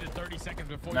 20 to 30 seconds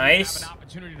before you have an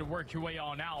opportunity to work your way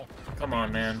on out. Come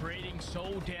on, man. Trading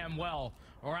so damn well.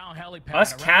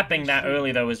 Us capping that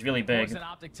early, though, is really big.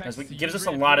 Because it gives us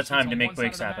a lot of time to make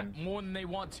breaks happen. More than they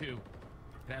want to.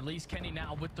 And at least Kenny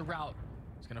now with the route.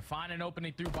 He's going to find an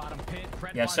opening through bottom pit.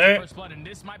 Yes, sir.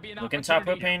 Looking top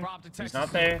propane. He's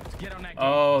not there.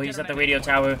 Oh, he's at the radio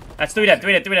tower. That's 3 dead.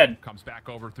 3 dead. 3 dead.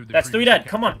 That's 3 dead.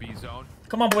 Come on.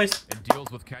 Come on, boys. And deals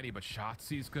with Kenny, but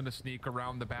Shotzi's going to sneak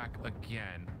around the back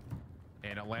again.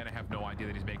 And Atlanta have no idea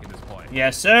that he's making this play.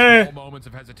 Yes, sir. Moments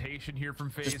of hesitation here from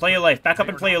FaZe. Just play your life. Back up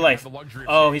and play your life.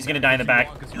 Oh, he's gonna die in the back.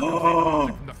 Oh,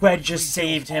 Red just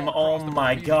saved him. Oh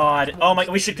my god. Oh my.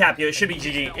 We should cap you. It should be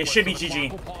GG. It should be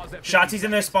GG. Shotzi's in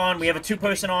their spawn. We have a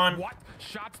 2-person on.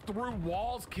 Shots through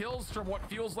walls, kills from what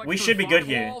feels like we should be good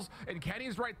here. And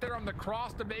Kenny's right there on the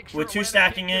cross to make sure we're 2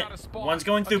 stacking it. 1's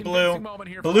going through blue.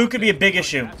 Blue could be a big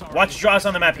issue. Watch Draza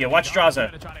on the map here. Watch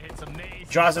Draza.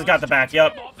 Draza's got the back.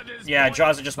 Yup. Yeah,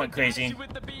 Draza just went crazy.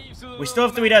 We still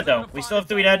have 3 dead, though. We still have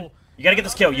 3 dead. You gotta get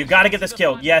this kill. You gotta get this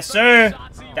kill. Yes, sir.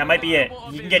 That might be it.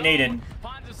 You can get naded.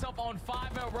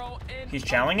 He's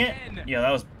chowing it? Yeah,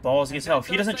 that was ballsy as hell. If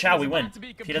he doesn't chow, we win.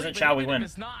 If he doesn't chow, we win.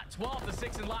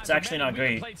 It's actually not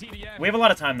great. We have a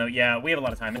lot of time, though. Yeah, we have a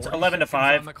lot of time. It's 11 to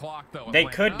 5. They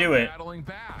could do it.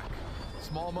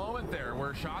 Small moment there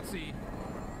where Shotzi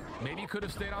maybe could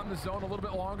have stayed on the zone a little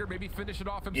bit longer, maybe finish it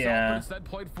off himself, but instead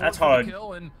played forward for the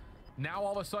kill, and now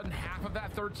all of a sudden half of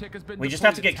that 3rd tick has been we just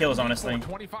have to get kills, honestly.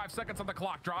 25 seconds on the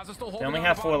clock. Draza still they only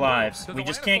have 4 lives. We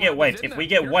just can't get wiped. If we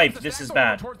get wiped, this is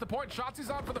bad. Towards the point. Shotzi's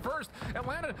on for the first.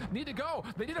 Atlanta need to go.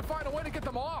 They need to find a way to get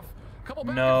them off. Couple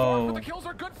back and forth, but the kills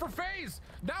are good for FaZe.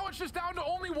 Now it's just down to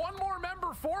only 1 more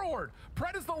member forward.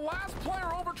 Pred is the last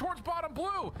player over towards bottom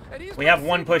blue, and he's we have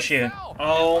 1 push here.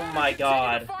 Oh my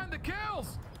god.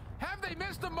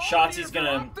 Shotzi's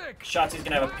gonna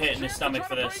have a pit in his stomach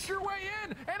for this.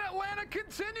 And Atlanta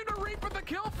continue to reap at the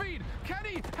kill feed.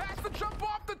 Kenny has to jump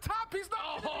off the top. He's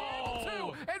not able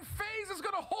to. And FaZe is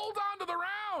gonna hold on to the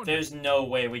round. There's no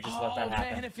way we just let that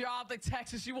happen. Man, if you're out of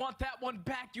Texas, you want that one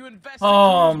back. You invest.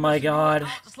 Oh my god.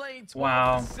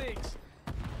 Wow.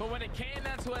 But when it came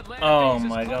down to Atlanta, oh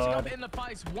my god. In the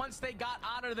fights, once they got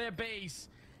out of their base,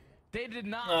 they did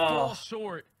not fall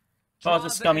short. If I was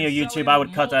a scummier YouTube, I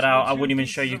would cut that out. I wouldn't even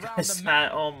show you guys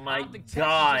that. Oh my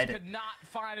god.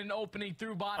 Oh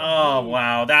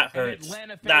wow, that hurts.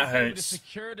 That hurts.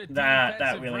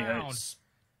 That really hurts.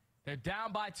 They're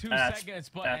down by 2 seconds,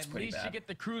 but at least you get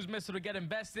the cruise missile to get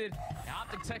invested.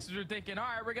 OpTic Texas are thinking, all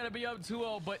right, we're going to be up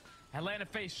 2-0, but Atlanta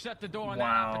FaZe shut the door on that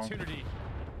opportunity.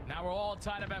 Now we're all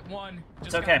tied up at 1.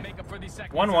 It's okay.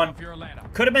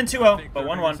 1-1. Could have been 2-0, but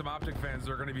 1-1. Some OpTic fans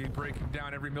are going to be breaking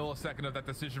down every millisecond of that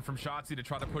decision from Shotzzy to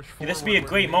try to push forward. This would be a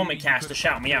great moment, Cass, to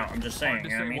shout me out. I'm just saying. You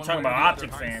know what I mean? You're talking about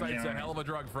OpTic fans. It's a hell of a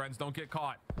drug, friends. Don't get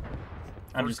caught.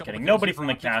 I'm just kidding. Nobody from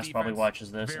the cast probably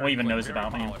watches this or even knows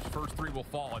about me. First 3 will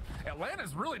fall.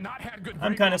 Atlanta's really not had good.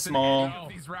 I'm kind of small.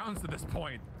 These rounds to this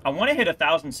point. I want to hit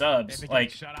 1,000 subs,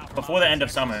 like, before the end of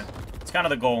summer. It's kind of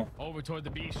the goal.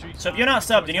 So if you're not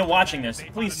subbed and you're watching this,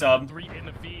 please sub.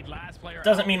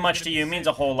 Doesn't mean much to you. It means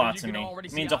a whole lot to me.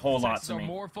 It means a whole lot to me.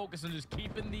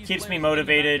 Keeps me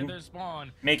motivated.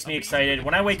 Makes me excited.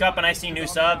 When I wake up and I see new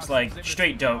subs, like,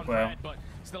 straight dope, bro.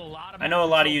 I know a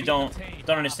lot of you don't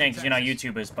understand because you're not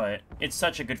YouTubers, but it's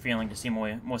such a good feeling to see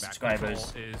more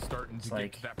subscribers. Is starting to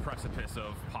get to that precipice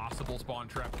of possible spawn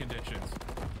trap conditions.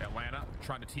 Atlanta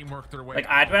trying to teamwork their way. Like,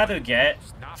 I'd rather get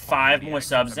 5 more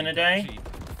subs in a day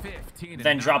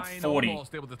than drop 40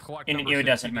 in an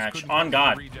iridescent match. On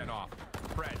God.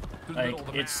 Like,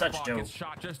 it's such dope.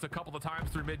 Just a couple of times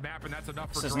through mid-map, and that's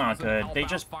enough for this is not good. They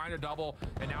just find a double,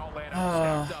 and now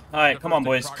Atlanta alright, come on,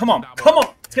 boys. Come on. Come on.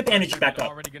 Let's get the energy back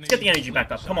up. Let's get the energy back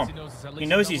up. Come on. He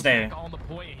knows he's there.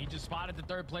 He just spotted the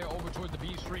 3rd player over towards the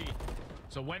B street.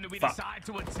 So when do we decide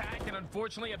to attack? And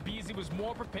unfortunately, Abizi was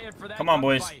more prepared for that. Come on,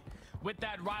 boys. With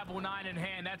that rival 9 in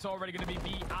hand, that's already going to be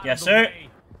beat out yes, of the sir. way.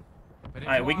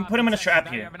 Alright, we can put him in a trap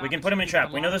here. We can put him in a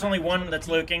trap. We know there's only one that's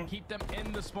lurking. Keep them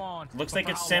in the spawn. Looks like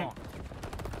it's Simp.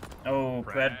 Oh,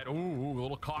 Fred. Ooh, a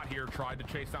little caught here. Tried to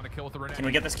chase down a kill with the Renee. Can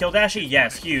we get this kill, Dashy?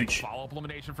 Yes, huge. Follow-up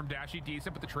elimination from Dashy,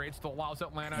 decent, but the trade still allows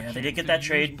Atlanta. Yeah, they did get that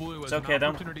trade. It's okay,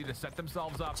 though.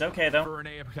 It's okay, though. For an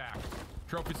attack.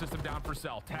 Trophy system down for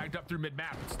Cell. Tagged up through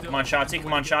mid-map. Come on, Shotzzy.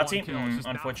 Come on, Shotzzy.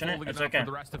 Unfortunate. It's okay.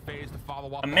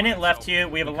 A minute left here.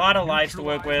 We have a lot of lives to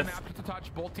work with.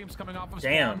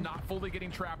 Damn.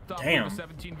 Damn.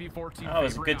 That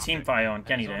was a good team fire on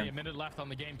Kenny there.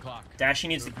 Dashy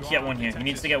needs to get one here. He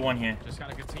needs to get one here.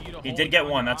 He did get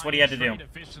one. That's what he had to do.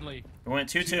 We went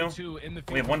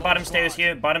 2-2. We have one bottom stairs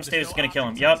here. Bottom stairs is going to kill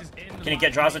him. Yup. Can he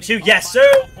get Draza too? Yes, sir!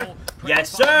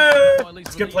 Yes, sir!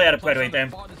 It's a good play out of Pred right there.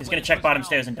 He's going to check bottom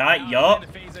stairs and die. Yup.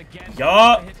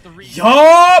 Yup.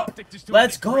 Yup!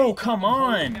 Let's go. Come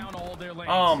on.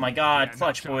 Oh, my God.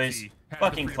 Clutch, boys.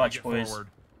 Fucking clutch, boys.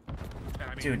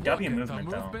 Dude, W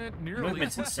movement, though.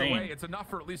 Movement's insane. It's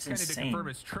insane.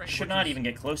 Should not even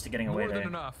get close to getting away there.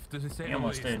 He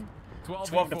almost did.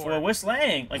 12-4. We're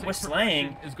slaying. Like, we're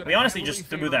slaying. We honestly just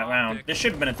threw that round. This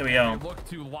should have been a 3-0.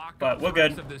 But we're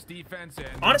good.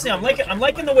 Honestly, I'm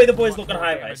liking the way the boys look on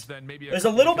high-rise. There's a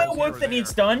little bit of work that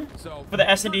needs done for the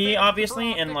S&D,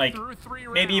 obviously, and, like,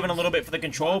 maybe even a little bit for the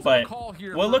control, but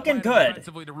we're looking good.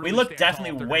 We look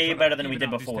definitely way better than we did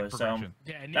before, so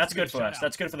that's good for us.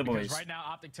 That's good for the boys. Right now,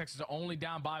 OpTic Texas are only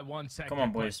down by 1 second. Come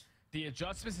on, boys. The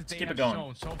adjustments that they have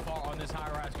shown so far on this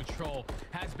high-rise control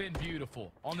has been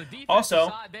beautiful. On the defensive also,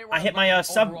 side, they were I hit my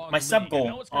sub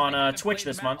goal on on Twitch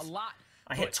this month.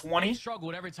 I hit 20, so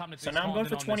now I'm going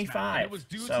for 25.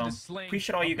 So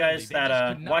appreciate all you guys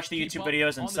that watch the YouTube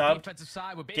videos and sub,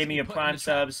 gave me your Prime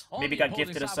subs, maybe got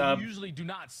gifted a sub.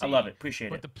 I love it,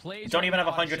 appreciate it. Don't even have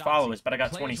 100 followers, but I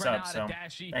got 20 subs, so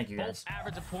thank you guys.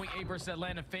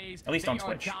 At least on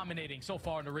Twitch. Dominating so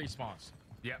far in the response.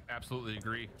 Yep, absolutely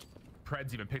agree.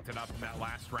 Pred's even picked it up in that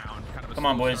last round. Kind of a Come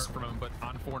on, boys. From him, but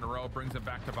on 4 in a row brings it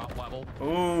back to about level.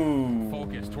 Ooh,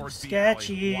 focus towards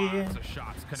sketchy.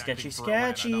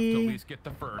 Sketchy.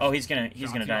 Oh, he's gonna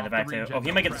die in the back there. Oh, he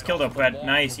might get this kill though, Pred.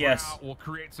 Nice, yes. Will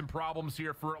create some problems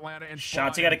here for Atlanta.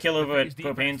 Shotzzy got a kill over at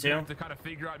Propane too.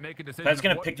 Pred's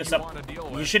gonna pick this up.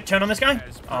 You should turn on this guy.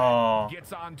 Oh,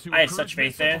 I had such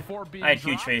faith there. I had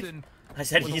huge faith. I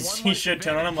said he should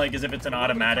turn on him like as if it's an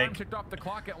automatic. Ticked off the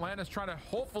clock. Atlanta's trying to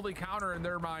hopefully counter in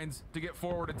their minds to get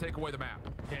forward and take away the map.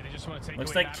 Yeah, they just want to take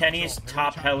looks like Kenny's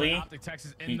top heli.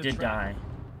 He did die.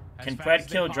 Can Fred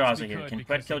kill Draza here? Can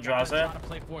Fred kill Draza?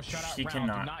 He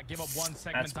cannot.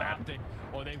 That's bad.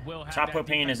 Top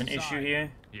propane is an issue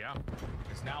here. Yeah.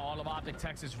 It's now all of OpTic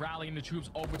Texas rallying the troops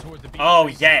over towards the beach. Oh,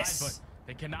 yes.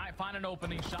 They cannot find an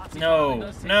opening. No.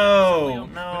 It's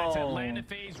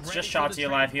just Shotzzy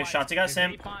alive here. Shotzzy got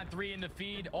Simp.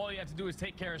 All you have to do is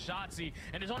take care of Shotzzy,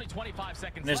 and there's only 25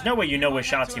 seconds. There's no way you know where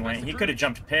Shotzzy went. He could have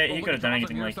jumped pit. He could have done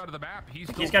anything like.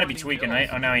 He's got to be tweaking, right?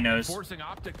 Oh, now he knows.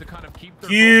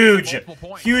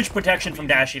 Huge protection from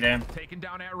Dashy there.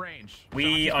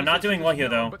 We are not doing well here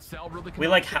though. We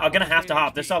are gonna have to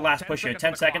hop. This is our last push here.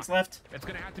 10 seconds left.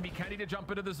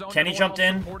 Kenny jumped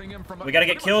in. We gotta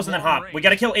get kills and then hop. We We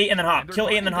gotta kill 8 and then hop. Kill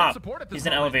 8 and then hop. He's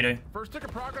in elevator.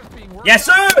 Yes,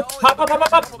 sir! Hop, hop,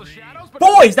 hop, hop, hop.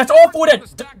 Boys, that's all 4 dead.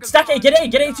 Stack A, get A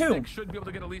too.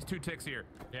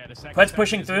 Qued's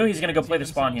pushing through. He's gonna go play the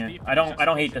spawn here. I don't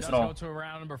hate this at all.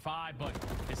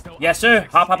 Yes, sir.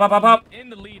 Hop, hop, hop, hop, hop.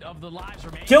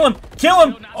 Kill him! Kill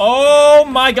him! Oh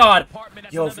my god!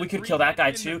 Yo, if we could kill that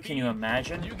guy too, can you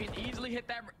imagine?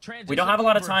 We don't have a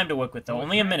lot of time to work with though.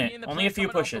 Only a minute. Only a few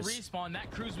pushes.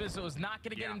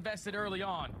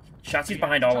 Shotzi's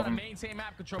behind all of them.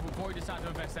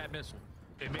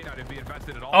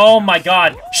 Oh my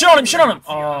god! Shit on him! Shit on him!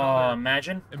 Oh,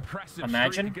 imagine.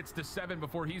 Imagine.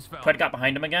 Pred got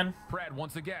behind him again. Pred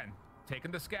once again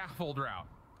taking the scaffolder out.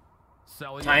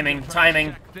 Timing,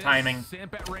 timing, timing.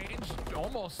 Simp at range,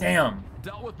 almost damn.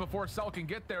 Dealt with before Cell can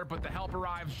get there, but the help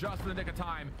arrives just in the nick of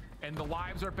time, and the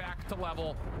lives are back to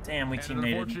level. Damn, we team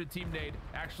naded. Unfortunate team nade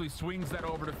actually swings that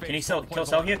over to FaZe. Can he kill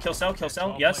Cell here? Kill Cell? Kill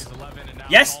Cell? Yes.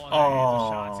 Yes.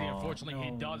 Oh. Unfortunately,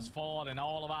 he does fall, and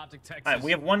all of OpTic Texas. All right,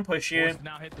 we have one push here,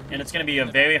 and it's gonna be a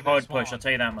very hard push. I'll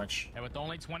tell you that much. And with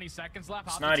only 20 seconds left,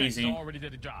 it's not easy. Already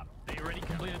did the job. They already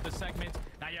completed the segment.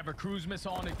 Now you have a cruise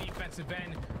missile on the defensive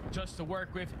end just to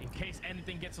work with in case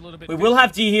anything gets a little bit. We will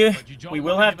have D here. We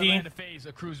will have D.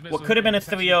 What could have been a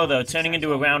 3-0 though, turning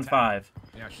into a round 5.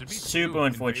 Yeah, should be super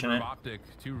unfortunate. OpTic,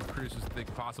 2 recruiters they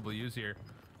could possibly use here.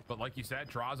 But like you said,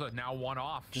 Draza now 1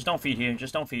 off. Just don't feed here.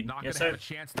 Just don't feed. Not yes, gonna sir. have a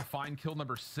chance to find kill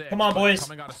number 6. Come on, boys.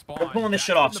 We're pulling this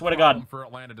shit off. Swear to God. For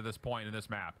Atlanta to this point in this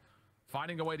map,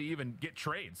 finding a way to even get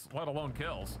trades, let alone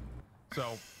kills.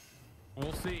 So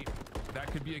we'll see. That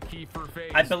could be a key for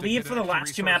FaZe. I believe for the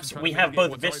last 2 maps we have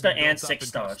both Vista and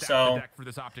 6-star. So for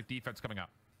this OpTic defense coming up.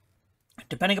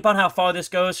 Depending upon how far this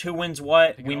goes, who wins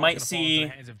what, we might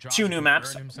see 2 new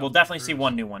maps. We'll definitely see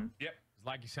 1 new one. Yep.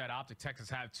 Like you said, OpTic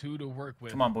Texas have 2 to work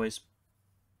with. Come on, boys.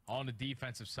 On the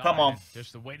defensive side. Come on.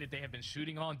 Just the way that they have been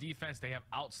shooting on defense, they have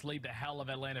outslayed the hell of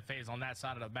Atlanta FaZe on that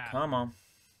side of the map. Come on.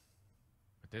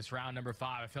 But this round number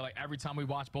 5, I feel like every time we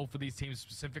watch both of these teams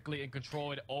specifically in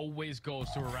control, it always goes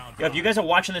to a round 5. Yo, if you guys are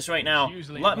watching this right now,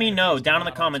 let me know down in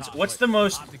the comments, what's the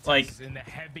most, like,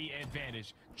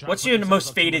 what's your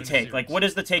most faded take? Like, what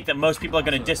is the take that most people are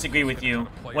going to disagree with you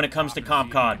when it comes to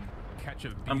comp COD?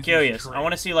 I'm curious. I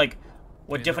want to see, like,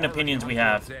 what different opinions we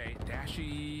have.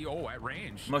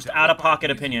 Most out-of-pocket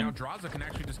opinion.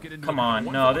 Come on.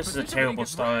 No, this is a terrible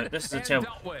start. This is a terrible...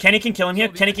 Kenny can kill him here.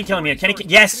 Kenny can kill him here. Kenny can...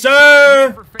 Yes,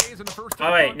 sir!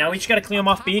 Alright, now we just gotta clear him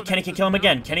off B. Kenny can kill him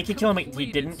again. Kenny can kill him... He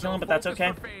didn't kill him, but that's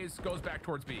okay.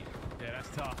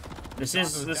 This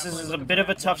is a bit of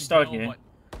a tough start here.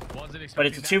 But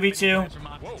it's a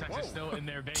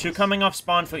 2v2. 2 coming off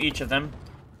spawn for each of them.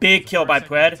 Big kill by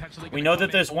Pred. We know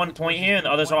that there's 1 point here and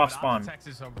the others are off spawn.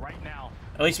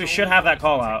 At least we should have that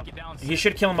call out. He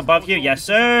should kill him above here. Yes,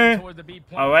 sir.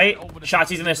 Alright.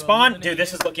 Shotzi's in their spawn. Dude,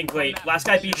 this is looking great. Last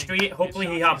guy beat street. Hopefully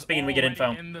he hops B and we get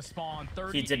info.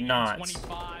 He did not.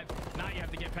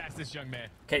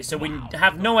 Okay, so we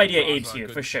have no idea Abe's here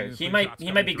for sure. He might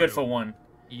be good for 1.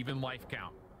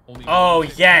 Oh,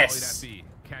 yes.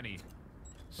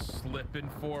 Slipping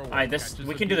forward. Alright,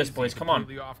 we can do this, boys. Come on.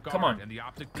 Come on.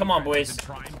 Come on, boys.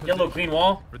 Yellow, green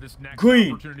wall.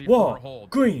 Green wall.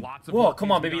 Green wall.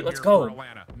 Come on, baby. Let's go.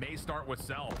 May start with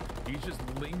Cell. He's just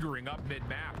lingering up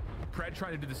mid-map. Pred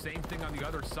trying to do the same thing on the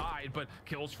other side, but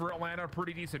kills for Atlanta are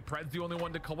pretty decent. Pred's the only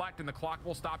one to collect, and the clock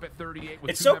will stop at 38.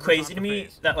 It's so crazy to me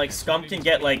that, like, Scump can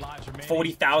get, like,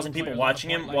 40,000 people watching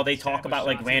him while they talk about,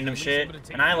 like, random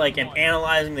shit. And I, like, am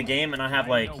analyzing the game, and I have,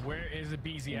 like,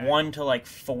 1 to, like,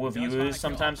 4 viewers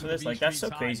sometimes for this. Like, that's so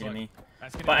crazy to me.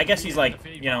 But I guess he's like,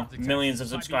 you know, millions of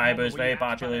subscribers, very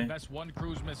popular. But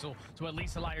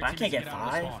I can't get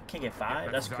 5. Can't get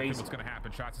 5. That's crazy. What's gonna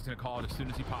happen? Shots is gonna call it as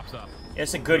soon as he pops up.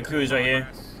 It's a good cruise right here.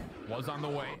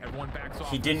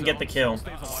 He didn't get the kill.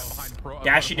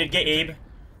 Dashy did get Abe.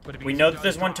 We know that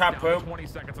there's 1 top pro.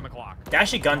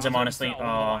 Dashy guns him, honestly.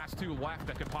 Oh.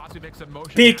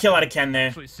 Big kill out of Ken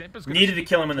there. Needed to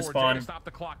kill him in the spawn.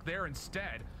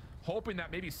 Hoping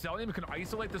that maybe Celium can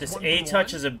isolate this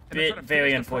A-touch is a bit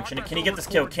very unfortunate. Can he get this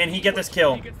kill? Can he get this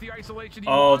kill?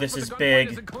 Oh, this is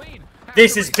big.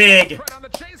 This is big.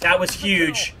 That was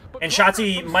huge. And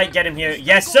Shotzi might get him here.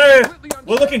 Yes, sir!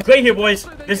 We're looking great here, boys.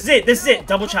 This is it. This is it.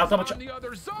 Double chow, double chow.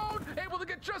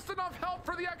 Just enough help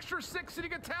for the extra 6 to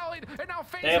get tallied, and now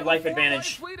they have life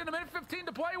advantage.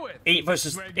 8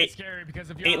 versus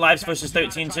 8 lives versus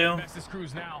 13 too.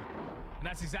 And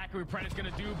that's exactly what Pred is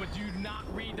going to do, but do not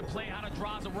read the play out of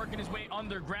Draza working his way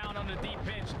underground on the deep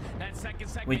pinch. That second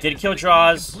we did kill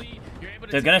Draws.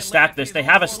 They're going to stack this. They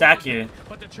have a stack here.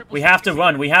 We have to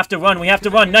run. We have to run. We have to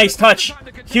run. Nice touch.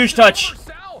 Huge touch.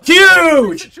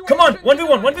 Huge! Come on,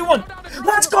 1v1, 1v1.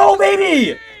 Let's go,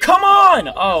 baby! Come on!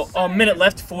 Oh, a minute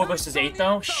left. 4 versus 8,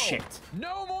 though. Shit.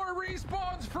 No more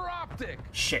respawns for OpTic.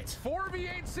 Shit.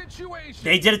 4v8 situation.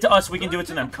 They did it to us. We can do it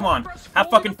to them. Come on. Have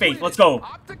fucking faith. Let's go.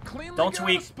 Don't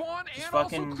tweak. Just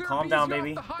fucking calm down,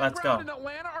 baby. Let's go.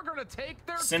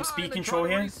 Sim speed control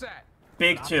here.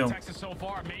 Big 2. Texas so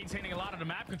far maintaining a lot of the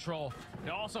map control.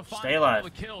 Stay alive.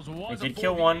 They did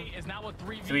kill 1.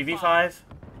 3v5.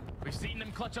 We've seen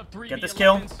them clutch up 3v11s. Get this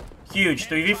kill. Huge.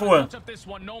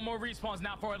 3v4. No more respawns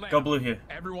now for Atlanta. Go blue here.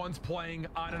 Everyone's playing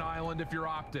on an island if you're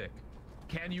OpTic.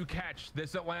 Can you catch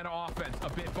this Atlanta offense a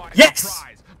bit by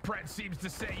surprise? Pred seems to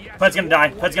say yes. Pred's gonna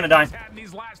die. Pred's gonna die.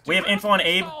 We have info on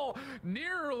Abe.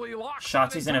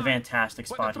 Shotzi's in a fantastic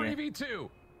spot here. 3v2.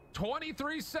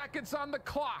 23 seconds on the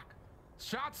clock.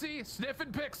 Shotzi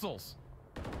sniffing pixels.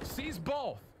 Sees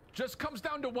both. Just comes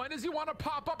down to when does he want to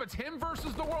pop up. It's him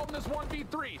versus the world in this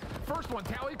 1v3. First one,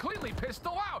 tally cleanly,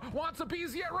 pistol out, wants a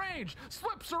BZ at range,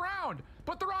 slips around,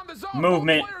 but they're on the zone.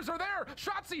 Movement. Both players are there.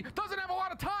 Shotzi doesn't have a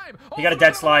lot of time. He got a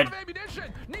dead slide.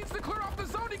 Needs to clear off the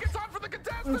zone. He gets on for the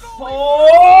contested.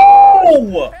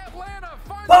 Oh! Atlanta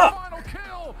finds the final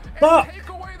kill and take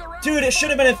away the round. Dude, it should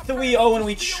have been a 3-0 and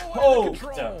we choked.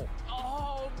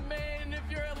 Oh man,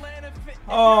 if you're Atlanta,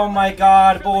 oh my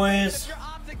God, boys.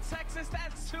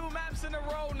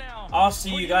 I'll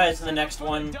see you guys in the next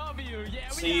one.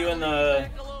 See you in the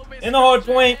hard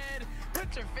point.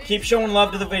 Keep showing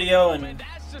love to the video, and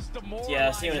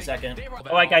yeah, see you in a second.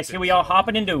 Alright guys, here we are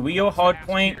hopping into real hard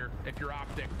point.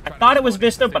 I thought it was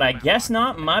Vista, but I guess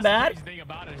not. My bad.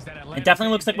 It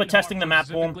definitely looks like we're testing the map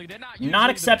pool. Not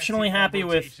exceptionally happy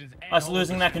with us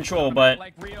losing that control, but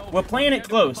we're playing it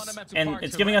close, and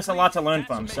it's giving us a lot to learn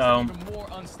from, so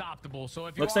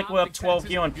looks like we're up 12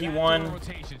 here on P1.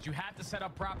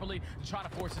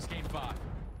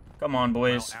 Come on,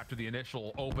 boys. After the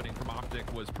initial opening from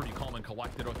OpTic was pretty calm and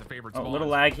collected with the favorite spawns. A little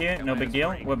lag here, no big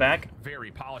deal. We're back. Very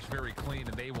polished, very clean,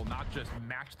 and they will not just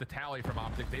match the tally from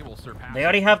OpTic, they will surpass. They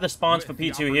already have the spawns for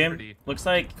P2 here. Looks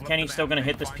like Kenny's still gonna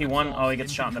hit this P1. Oh, he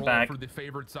gets shot in the back. For the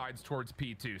favored sides towards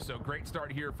P2. So great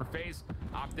start here for FaZe.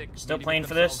 OpTic still playing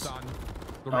for this.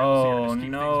 Oh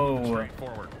no.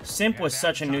 Simp was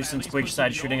such a nuisance bridge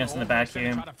side shooting us in the back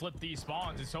here.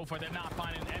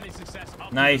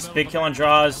 Nice, big kill on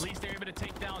draws.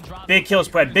 Big kills,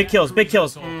 Pred. Big kills, big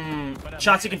kills.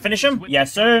 Shots, you can finish him?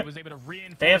 Yes, sir.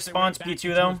 They have spawns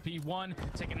P2 though.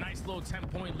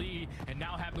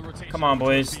 Come on,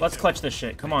 boys. Let's clutch this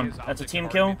shit. Come on. That's a team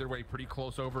kill. Pretty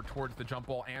close over towards the jump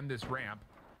ball and this ramp.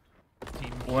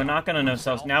 We're not gonna know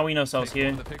cells. Now we know cells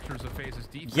here.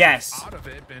 Yes!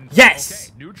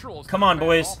 Yes! Come on,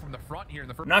 boys.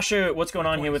 I'm not sure what's going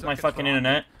on here with my fucking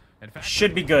internet.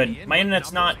 Should be good. My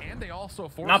internet's not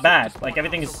bad. Like,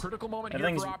 everything's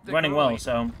running well,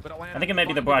 so I think it might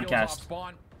be the broadcast.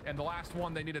 And the last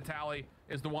one they need a tally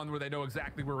is the one where they know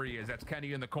exactly where he is. That's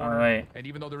Kenny in the corner. All right. And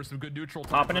even though there was some good neutral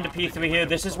hopping into P3 here,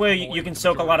 this is where you can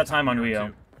soak a lot of time on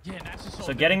Rio.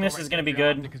 So getting this is going to be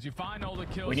good.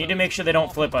 We need to make sure they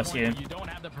don't flip us here.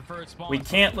 We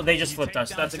can't. They just flipped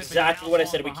us. That's exactly what I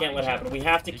said we can't let happen. We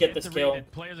have to get this kill.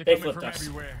 They flipped us.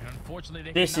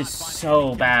 This is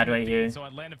so bad right here.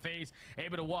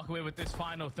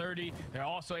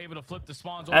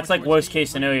 That's like worst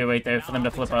case scenario right there for them to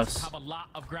flip us.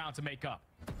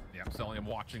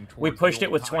 We pushed it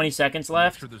with 20 seconds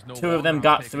left. 2 of them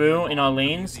got through in our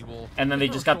lanes, and then they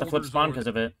just got the flip spawn because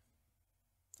of it.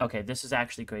 Okay, this is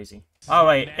actually crazy.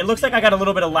 Alright, it looks like I got a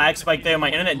little bit of lag spike there. My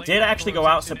internet did actually go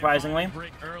out, surprisingly.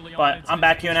 But I'm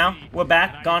back here now. We're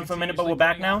back. Gone for a minute, but we're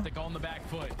back now.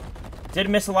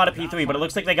 Did miss a lot of P3, but it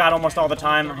looks like they got almost all the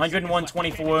time.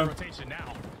 101-24.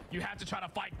 You have to try to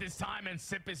fight this time, and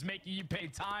Sip is making you pay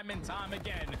time and time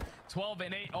again. 12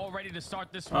 and 8 already to start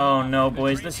this one. Oh no,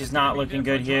 boys, this is not looking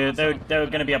good here. They're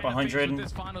gonna be up 100.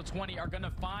 This final 20 are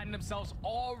gonna find themselves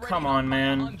already. Come on,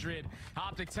 man.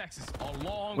 OpTic Texas, a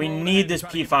long we need this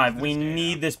P5. We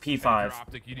need this P5.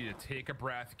 OpTic, you need to take a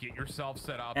breath, get yourself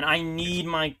set up. And I need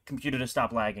my computer to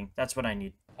stop lagging. That's what I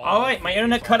need. Alright, my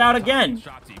internet cut out again.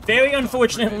 Very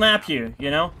unfortunate map here, you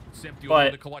know?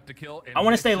 But I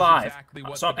want to stay live.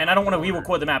 So, and I don't want to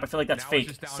re-record the map. I feel like that's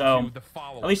fake. So,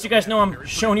 at least you guys know I'm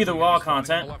showing you the raw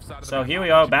content. So here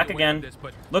we are, back again.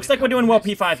 Looks like we're doing well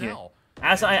P5 here.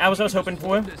 As I was hoping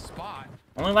for.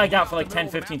 Only lagged out for like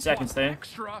 10-15 seconds there.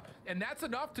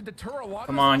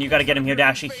 Come on, you got to get him here,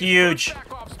 Dashy. Huge.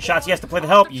 Shots, he has to play the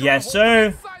help. Yes,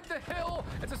 sir.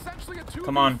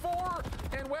 Come on.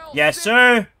 Yes,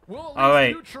 sir.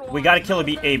 Alright, we gotta kill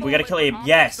Abe. We gotta kill Abe.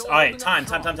 Yes. Alright, time.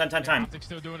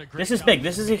 This is big.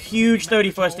 This is a huge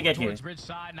 30 for us to get here.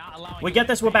 We get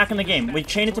this, we're back in the game. We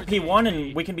chain it to P1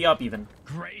 and we can be up even.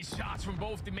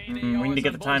 We need to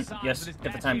get the time. Yes,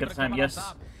 get the time.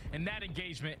 Yes. Can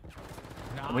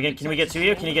we get two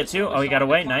here? Can you get two? Oh, he got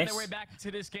away. Nice.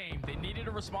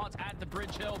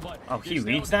 Oh, he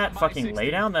reads that fucking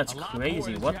laydown? That's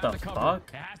crazy. What the fuck?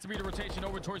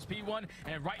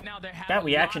 That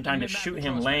reaction time to shoot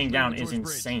him laying down is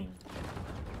insane.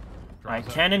 Alright,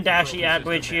 Ken and Dashy at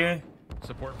bridge here.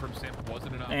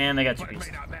 And they got two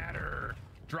pieces.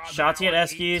 Shotzi at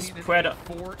Eskies, Pred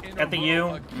at the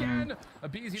U.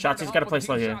 Shotzi's got to play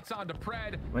slow here.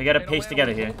 We got to pace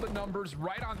together here.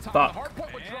 Fuck.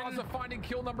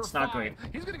 It's not great.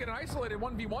 He's going to get an isolated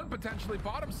 1v1 potentially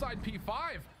bottom side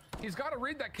P5. He's got to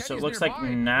read that. So it looks like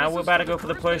now we're about to go for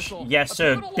the push. Yes,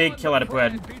 sir. Big kill out of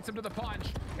Pred.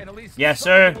 Yes,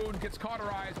 sir.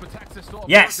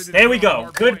 Yes, there we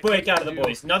go. Good break out of the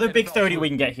boys. Another big 30 we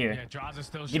can get here.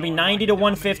 Give me 90 to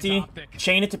 150.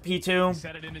 Chain it to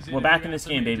P2. We're back in this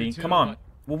game, baby. Come on.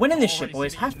 We're winning this shit,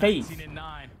 boys. Have faith.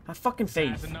 Have fucking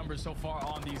faith. The numbers so far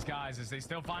on these guys as they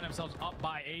still find themselves up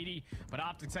by 80, but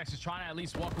OpTic is trying to at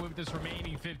least walk away with this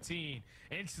remaining 15.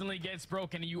 Instantly gets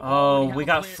broken. Oh, we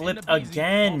got flipped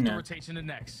again.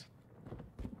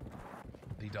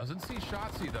 He doesn't see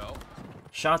Shotzi though.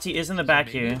 Shotzi is in the back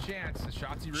here.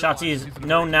 Shotzi is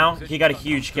known now. He got a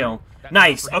huge kill.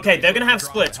 Nice. Okay, they're going to have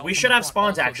splits. We should have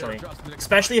spawns, actually.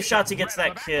 Especially if Shotzi gets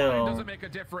that kill.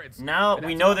 Now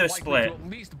we know they're split.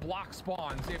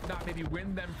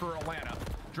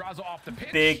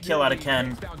 Big kill out of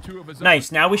Ken.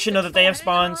 Nice. Now we should know that they have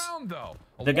spawns.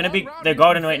 They're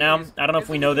guarding right now. I don't know if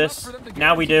we know this.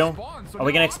 Now we do. Are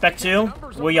we going to expect to?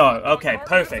 We are. Okay,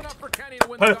 perfect.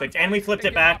 Perfect. And we flipped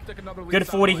it back. Good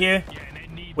 40 here.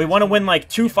 We want to win like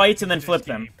 2 fights and then flip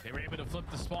them. They were able to flip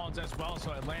the spawns as well,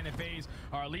 so Atlanta FaZe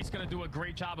are at least going to do a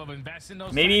great job of investing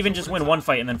those. Maybe even just win 1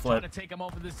 fight and then flip.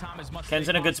 Ken's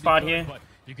in a good spot here.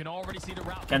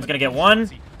 Ken's going to get 1.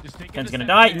 Ken's going to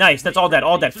die. Nice. That's all dead.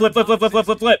 All dead. Flip.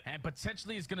 And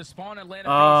potentially is going to spawn Atlanta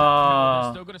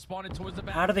FaZe. Still going to spawn it towards the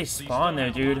back. How do they spawn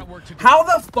there, dude? How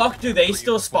the fuck do they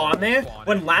still spawn there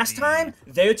when last time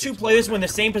their 2 players were in the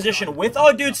same position with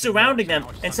our dudes surrounding them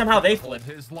and somehow they flip?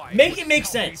 Make it make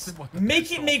sense.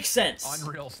 Make it make sense.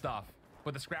 Unreal stuff.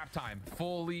 But the scrap time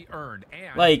fully earned.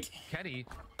 And like,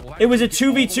 it was a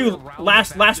 2v2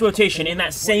 last rotation in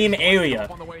that same area,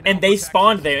 and they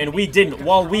spawned there, and we didn't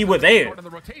while we were there.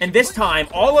 And this time,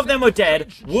 all of them are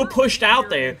dead. We're pushed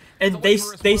out there, and they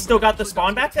still got the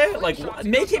spawn back there. Like,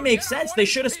 make it make sense. They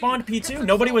should have spawned P2.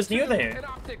 Nobody was near there.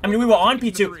 I mean, we were on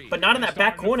P2, but not in that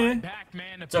back corner.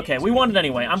 It's okay. We won it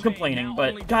anyway. I'm complaining,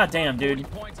 but goddamn, dude.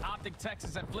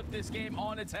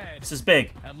 This is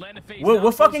big.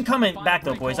 We're fucking coming back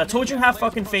though, boys. I told you have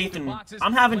fucking faith, and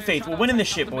I'm having faith. We're winning this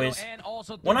shit, boys.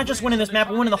 We're not just winning this map,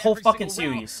 we're winning the whole fucking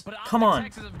series. Come on.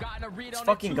 Let's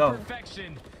fucking go.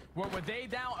 I'm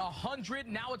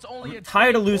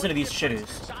tired of losing to these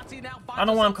shitters. I don't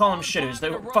know why I'm calling them shitters.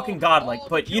 They're fucking godlike,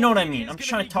 but you know what I mean. I'm just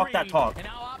trying to talk that talk.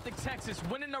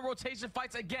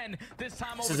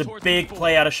 This is a big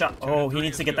play out of shot. Oh, he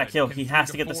needs to get that kill. He has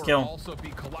to get this kill.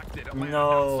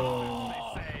 No.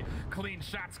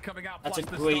 That's a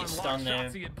great stun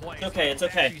there. It's okay, it's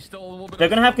okay. They're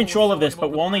gonna have control of this,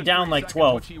 but we're only down like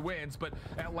 12.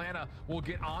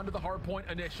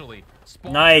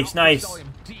 Nice, nice.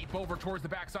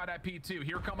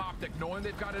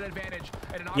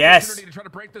 Yes.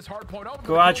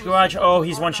 Garage. Oh,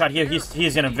 he's one shot here.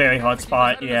 He's in a very hard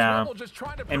spot. Yeah.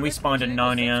 And we spawned in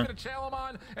Narnia.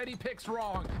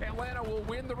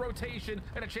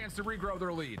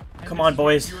 Come on,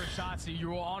 boys.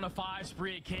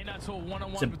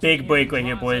 It's a big break right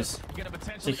here, boys.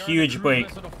 It's a huge break.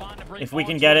 If we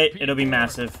can get it, it'll be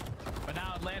massive.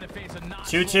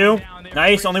 2-2.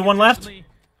 Nice. Only 1 left.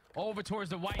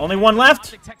 Only 1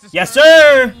 left. Yes,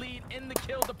 sir.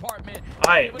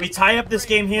 Alright, we tie up this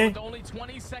game here.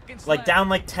 Like, down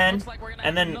like 10.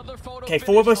 And then, okay,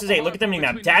 4 versus 8. Look at the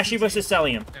mini-map. Dashy versus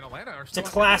Celium. It's a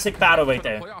classic battle right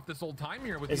there.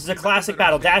 This is a classic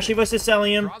battle. Dashy versus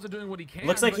Celium.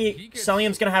 Looks like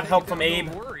Celium's gonna have help from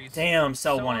Abe. Damn,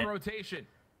 Cel won it.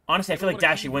 Honestly, I feel like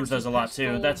Dashy wins those a lot,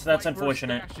 too. That's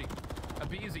unfortunate.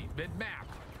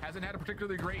 Hasn't had a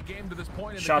particularly great game to this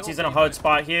point. Shotzi's in a hard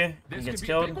spot here. He gets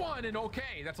killed.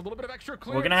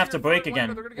 We're gonna have to break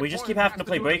again. We just keep having to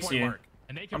play breaks here.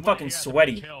 I'm fucking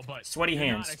sweaty. Sweaty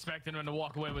hands.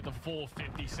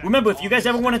 Remember, if you guys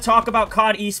ever want to talk about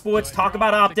COD Esports, talk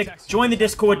about OpTic, join the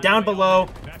Discord down below.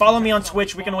 Follow me on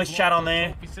Twitch. We can always chat on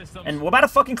there. And we're about to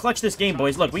fucking clutch this game,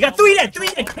 boys. Look, we got 3 dead,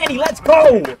 Kenny. Let's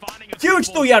go.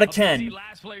 Huge 3 out of 10.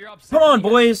 Come on,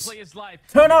 boys.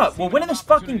 Turn up. We're winning this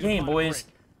fucking game, boys.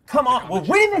 Come on. We're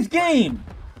winning this game.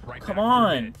 Come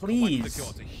on,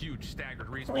 please.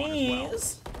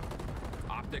 Please.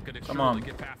 Come on.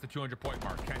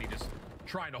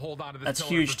 That's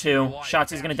huge too.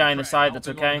 Shotzi's gonna die on the side. That's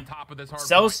okay.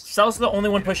 Cell's the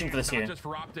only one pushing for this here.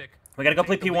 We gotta go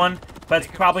play P1. But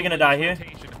it's probably gonna die here.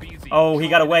 Oh, he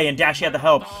got away, and Dashy had the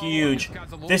help. Huge.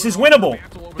 This is winnable.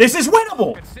 This is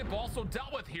winnable.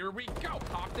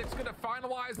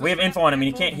 We have info on him,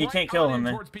 and he can't kill him,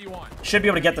 man. Should be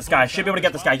able to get this guy. Should be able to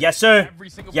get this guy. Yes, sir.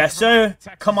 Yes, sir.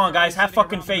 Come on, guys. Have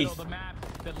fucking faith.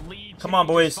 Come on,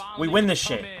 boys. We win this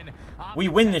shit. We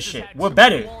win this shit. We're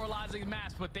better.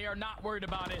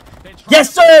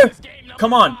 Yes, sir!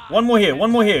 Come on. One more here.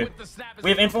 One more here. We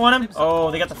have info on him?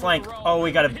 Oh, they got the flank. Oh,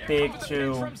 we got a big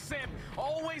 2.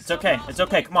 It's okay. It's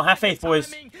okay. Come on. Have faith,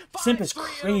 boys. Simp is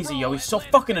crazy, yo. He's so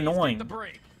fucking annoying.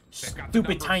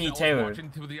 Stupid tiny terror.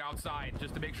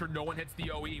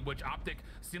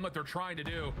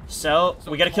 Cell,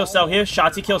 we gotta kill Cell here.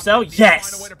 Shotzi kill Cell.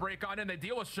 Yes!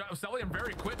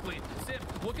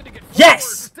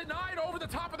 Yes!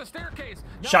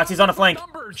 Shotzi's on a flank.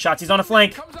 Shotzi's on a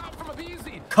flank.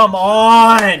 Come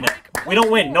on! We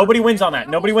don't win. Nobody wins on that.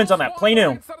 Nobody wins on that. Play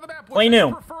new. Play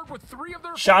new.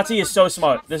 Shotzi is so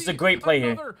smart. This is a great play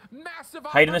here.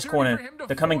 Hide in this corner.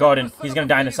 They're coming garden. He's gonna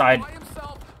die on the side.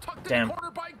 Damn.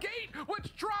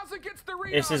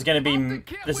 This is gonna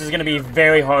be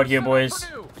very hard here, boys.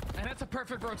 And that's a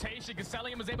perfect rotation because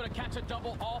Sellium was able to catch a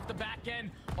double off the back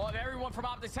end of everyone from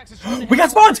OpTic, Texas. We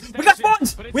got spawns! We got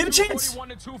spawns! We have a chance!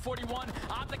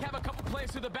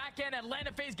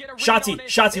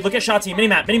 Shotzi, look at Shotzi.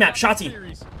 Minimap, Shotzi.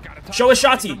 Show us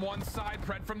Shotzi.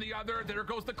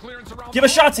 Give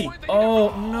us Shotzi.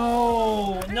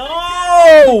 Oh,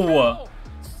 no.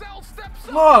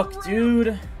 Fuck,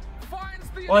 dude.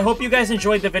 Well, I hope you guys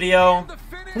enjoyed the video.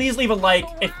 Please leave a like.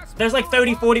 If there's like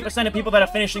 30-40% of people that are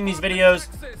finishing these videos,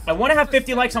 I want to have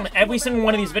 50 likes on every single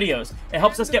one of these videos. It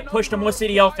helps us get pushed to more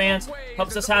CDL fans,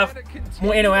 helps us have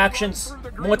more interactions,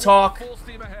 more talk.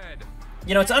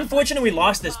 You know, it's unfortunate we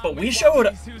lost this, but we showed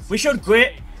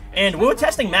grit, and we were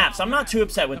testing maps. I'm not too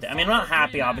upset with it. I mean, I'm not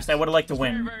happy, obviously. I would have liked to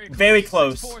win. Very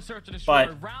close.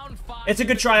 But it's a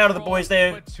good try out of the boys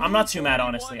there. I'm not too mad,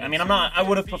 honestly. I mean, I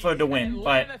would have preferred to win.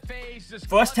 But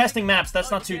for us testing maps,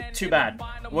 that's not too bad.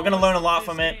 We're going to learn a lot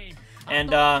from it.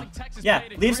 And, yeah,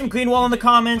 leave some green wall in the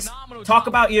comments. Talk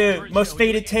about your most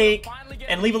faded take.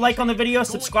 And leave a like on the video.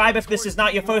 Subscribe if this is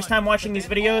not your first time watching these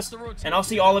videos. And I'll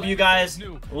see all of you guys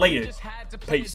later. Peace.